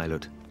here for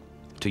Pilate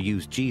to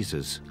use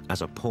Jesus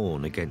as a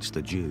pawn against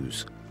the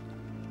Jews.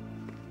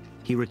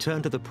 He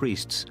returned to the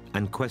priests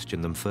and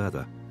questioned them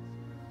further.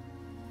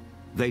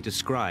 They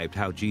described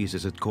how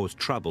Jesus had caused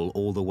trouble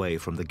all the way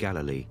from the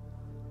Galilee,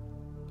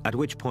 at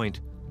which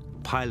point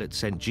Pilate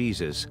sent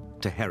Jesus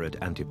to Herod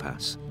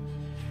Antipas.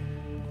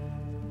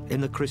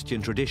 In the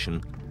Christian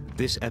tradition,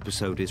 this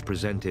episode is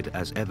presented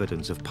as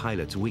evidence of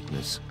Pilate's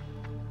weakness.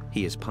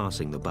 He is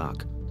passing the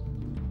buck.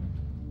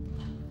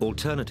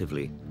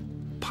 Alternatively,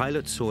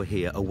 Pilate saw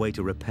here a way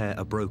to repair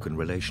a broken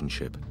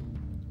relationship.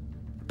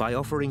 By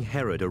offering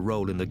Herod a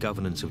role in the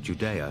governance of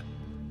Judea,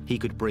 he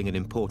could bring an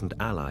important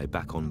ally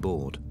back on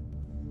board.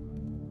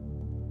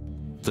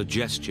 The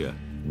gesture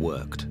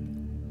worked.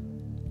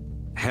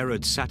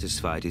 Herod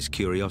satisfied his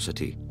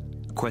curiosity,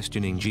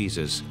 questioning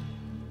Jesus,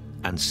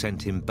 and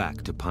sent him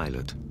back to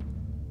Pilate.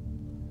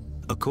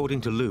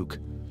 According to Luke,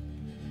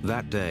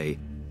 that day,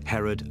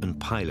 Herod and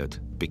Pilate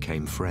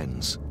became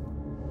friends.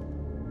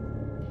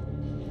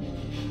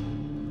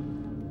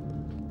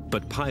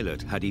 But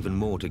Pilate had even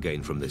more to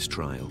gain from this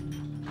trial.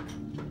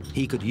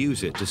 He could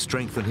use it to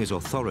strengthen his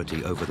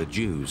authority over the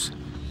Jews,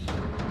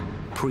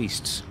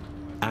 priests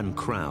and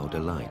crowd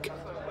alike.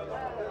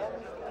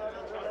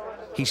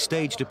 He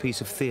staged a piece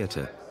of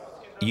theater,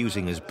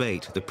 using as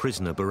bait the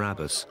prisoner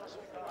Barabbas,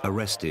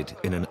 arrested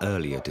in an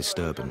earlier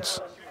disturbance.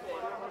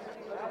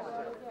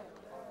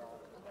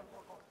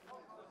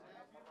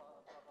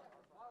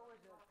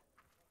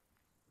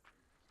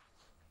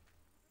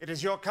 It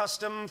is your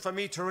custom for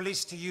me to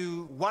release to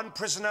you one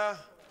prisoner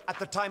at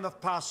the time of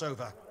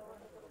Passover.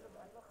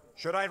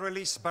 Should I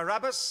release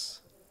Barabbas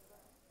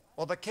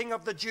or the King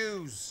of the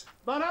Jews?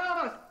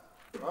 Barabbas!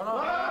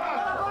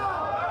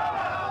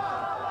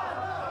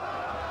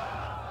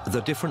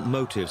 The different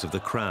motives of the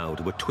crowd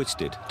were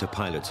twisted to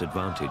Pilate's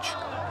advantage.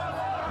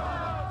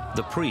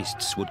 The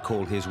priests would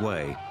call his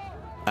way,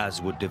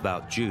 as would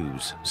devout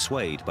Jews,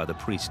 swayed by the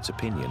priest's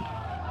opinion.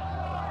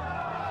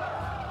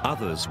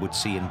 Others would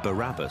see in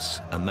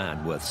Barabbas a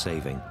man worth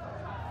saving,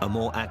 a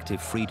more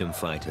active freedom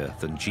fighter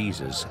than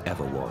Jesus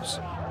ever was.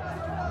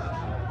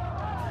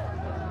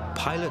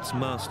 Pilate's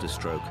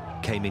masterstroke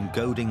came in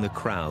goading the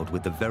crowd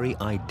with the very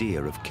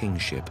idea of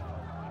kingship.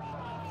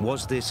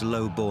 Was this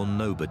low-born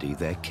nobody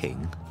their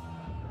king?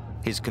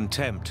 His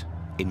contempt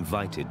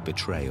invited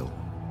betrayal.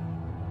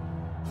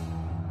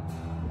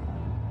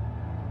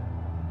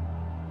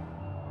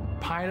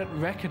 Pilate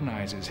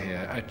recognizes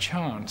here a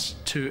chance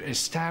to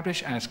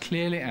establish as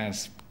clearly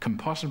as can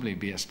possibly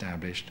be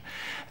established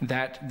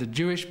that the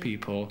Jewish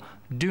people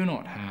do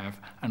not have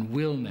and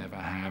will never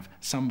have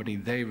somebody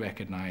they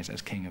recognize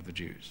as King of the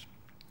Jews.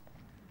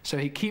 So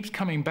he keeps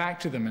coming back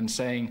to them and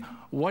saying,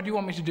 what do you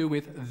want me to do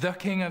with the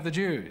King of the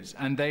Jews?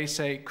 And they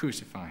say,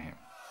 crucify him.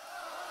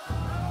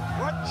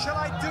 What shall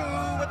I do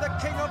with the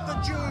King of the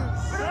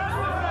Jews?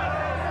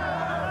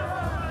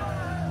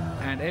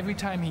 And every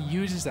time he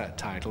uses that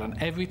title, and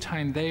every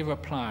time they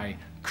reply,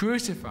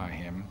 crucify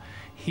him,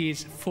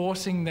 he's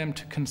forcing them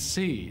to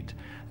concede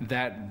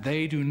that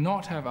they do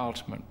not have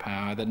ultimate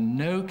power, that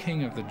no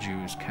King of the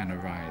Jews can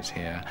arise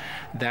here,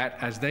 that,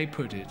 as they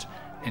put it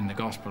in the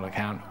Gospel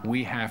account,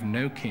 we have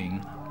no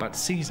king but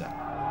Caesar.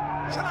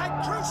 Shall I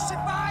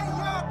crucify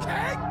your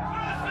king?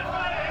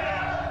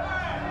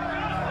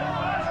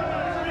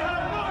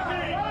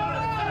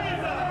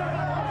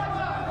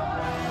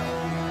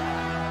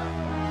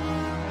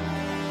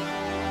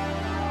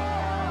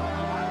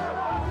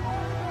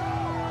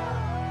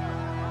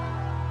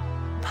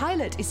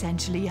 Pilate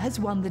essentially has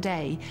won the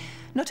day.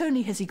 Not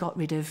only has he got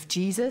rid of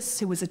Jesus,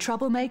 who was a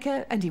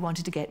troublemaker, and he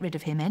wanted to get rid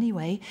of him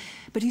anyway,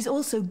 but he's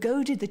also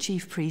goaded the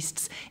chief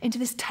priests into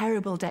this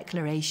terrible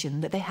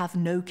declaration that they have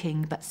no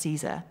king but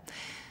Caesar.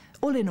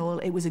 All in all,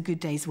 it was a good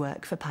day's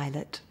work for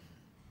Pilate.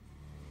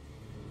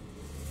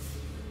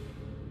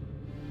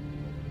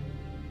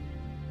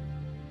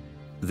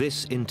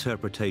 This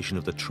interpretation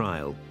of the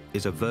trial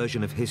is a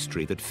version of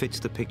history that fits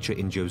the picture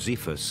in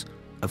Josephus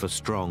of a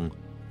strong,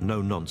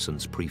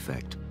 no-nonsense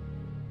prefect.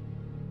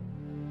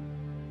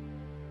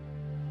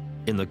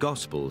 In the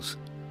Gospels,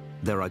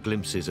 there are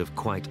glimpses of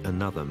quite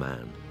another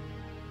man.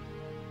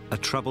 A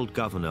troubled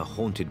governor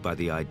haunted by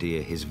the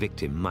idea his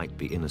victim might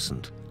be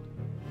innocent.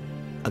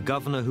 A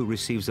governor who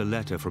receives a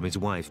letter from his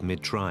wife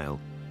mid-trial.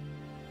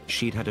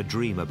 She'd had a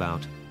dream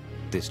about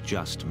this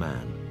just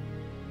man.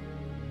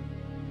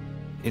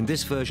 In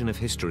this version of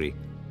history,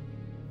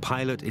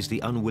 Pilate is the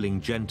unwilling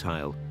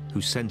Gentile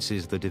who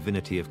senses the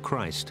divinity of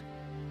Christ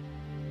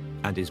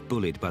and is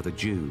bullied by the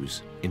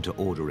Jews into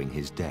ordering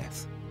his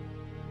death.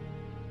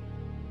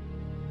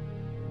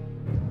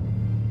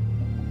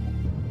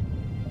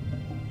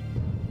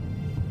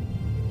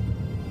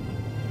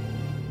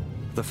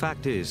 The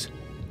fact is,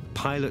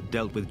 Pilate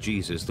dealt with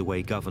Jesus the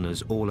way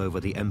governors all over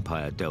the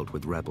empire dealt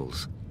with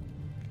rebels.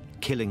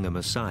 Killing the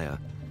Messiah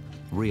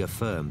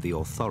reaffirmed the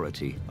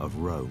authority of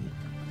Rome.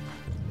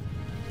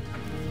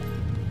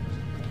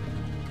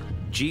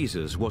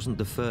 Jesus wasn't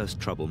the first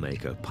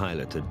troublemaker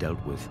Pilate had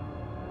dealt with,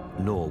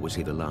 nor was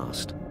he the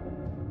last.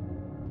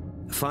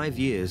 5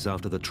 years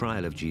after the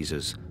trial of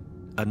Jesus,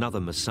 another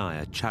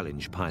Messiah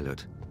challenged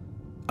Pilate,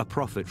 a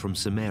prophet from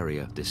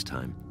Samaria this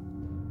time.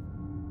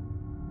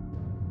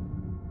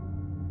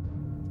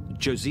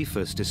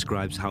 Josephus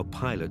describes how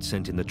Pilate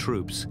sent in the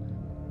troops.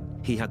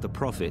 He had the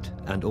prophet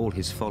and all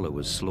his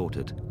followers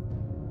slaughtered.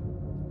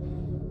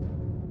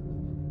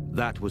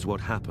 That was what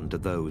happened to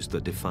those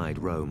that defied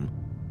Rome.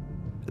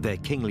 Their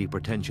kingly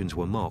pretensions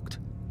were mocked,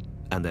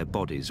 and their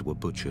bodies were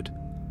butchered.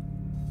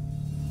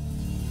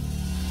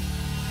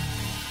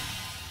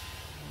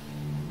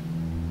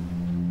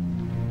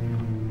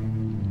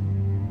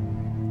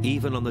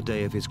 Even on the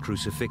day of his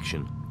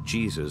crucifixion,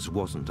 Jesus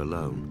wasn't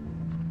alone.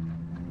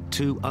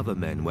 2 other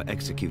men were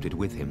executed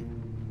with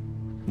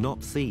him.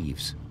 Not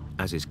thieves,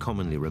 as is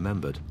commonly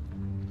remembered,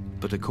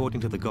 but according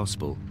to the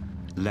Gospel,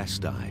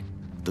 lestai,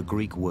 the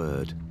Greek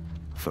word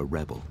for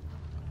rebel.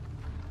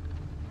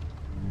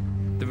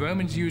 The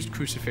Romans used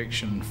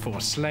crucifixion for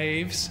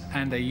slaves,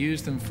 and they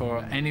used them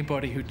for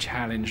anybody who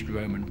challenged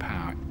Roman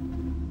power.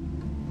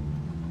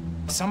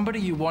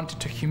 Somebody you wanted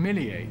to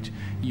humiliate,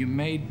 you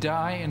made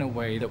die in a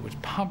way that was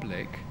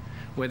public,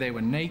 where they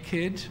were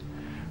naked,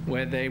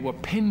 where they were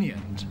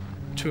pinioned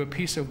to a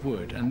piece of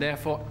wood, and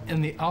therefore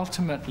in the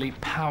ultimately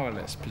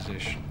powerless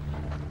position.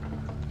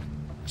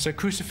 So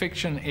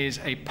crucifixion is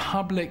a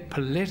public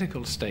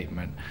political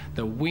statement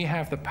that we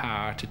have the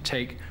power to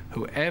take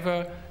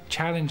whoever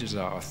challenges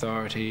our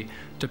authority,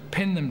 to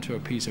pin them to a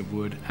piece of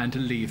wood, and to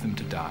leave them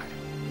to die.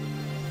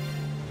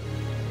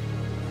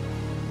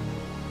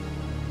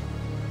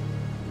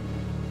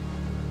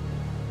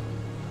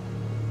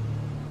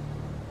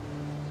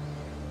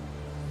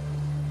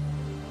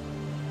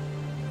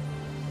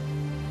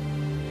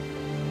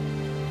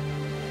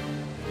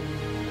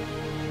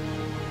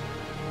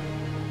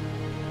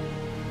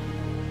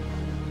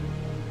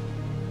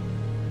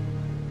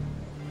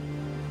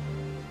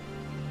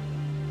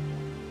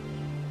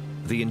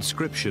 The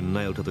inscription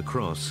nailed to the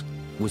cross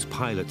was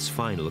Pilate's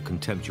final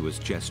contemptuous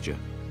gesture.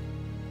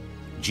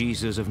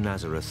 Jesus of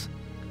Nazareth,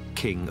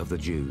 King of the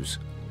Jews.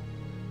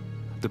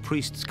 The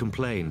priests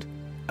complained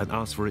and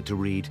asked for it to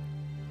read,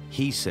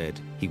 "He said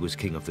he was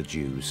King of the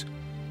Jews."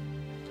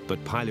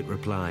 But Pilate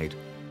replied,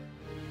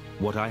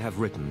 "What I have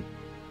written,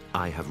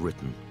 I have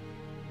written."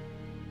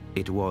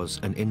 It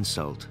was an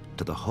insult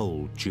to the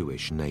whole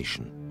Jewish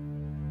nation.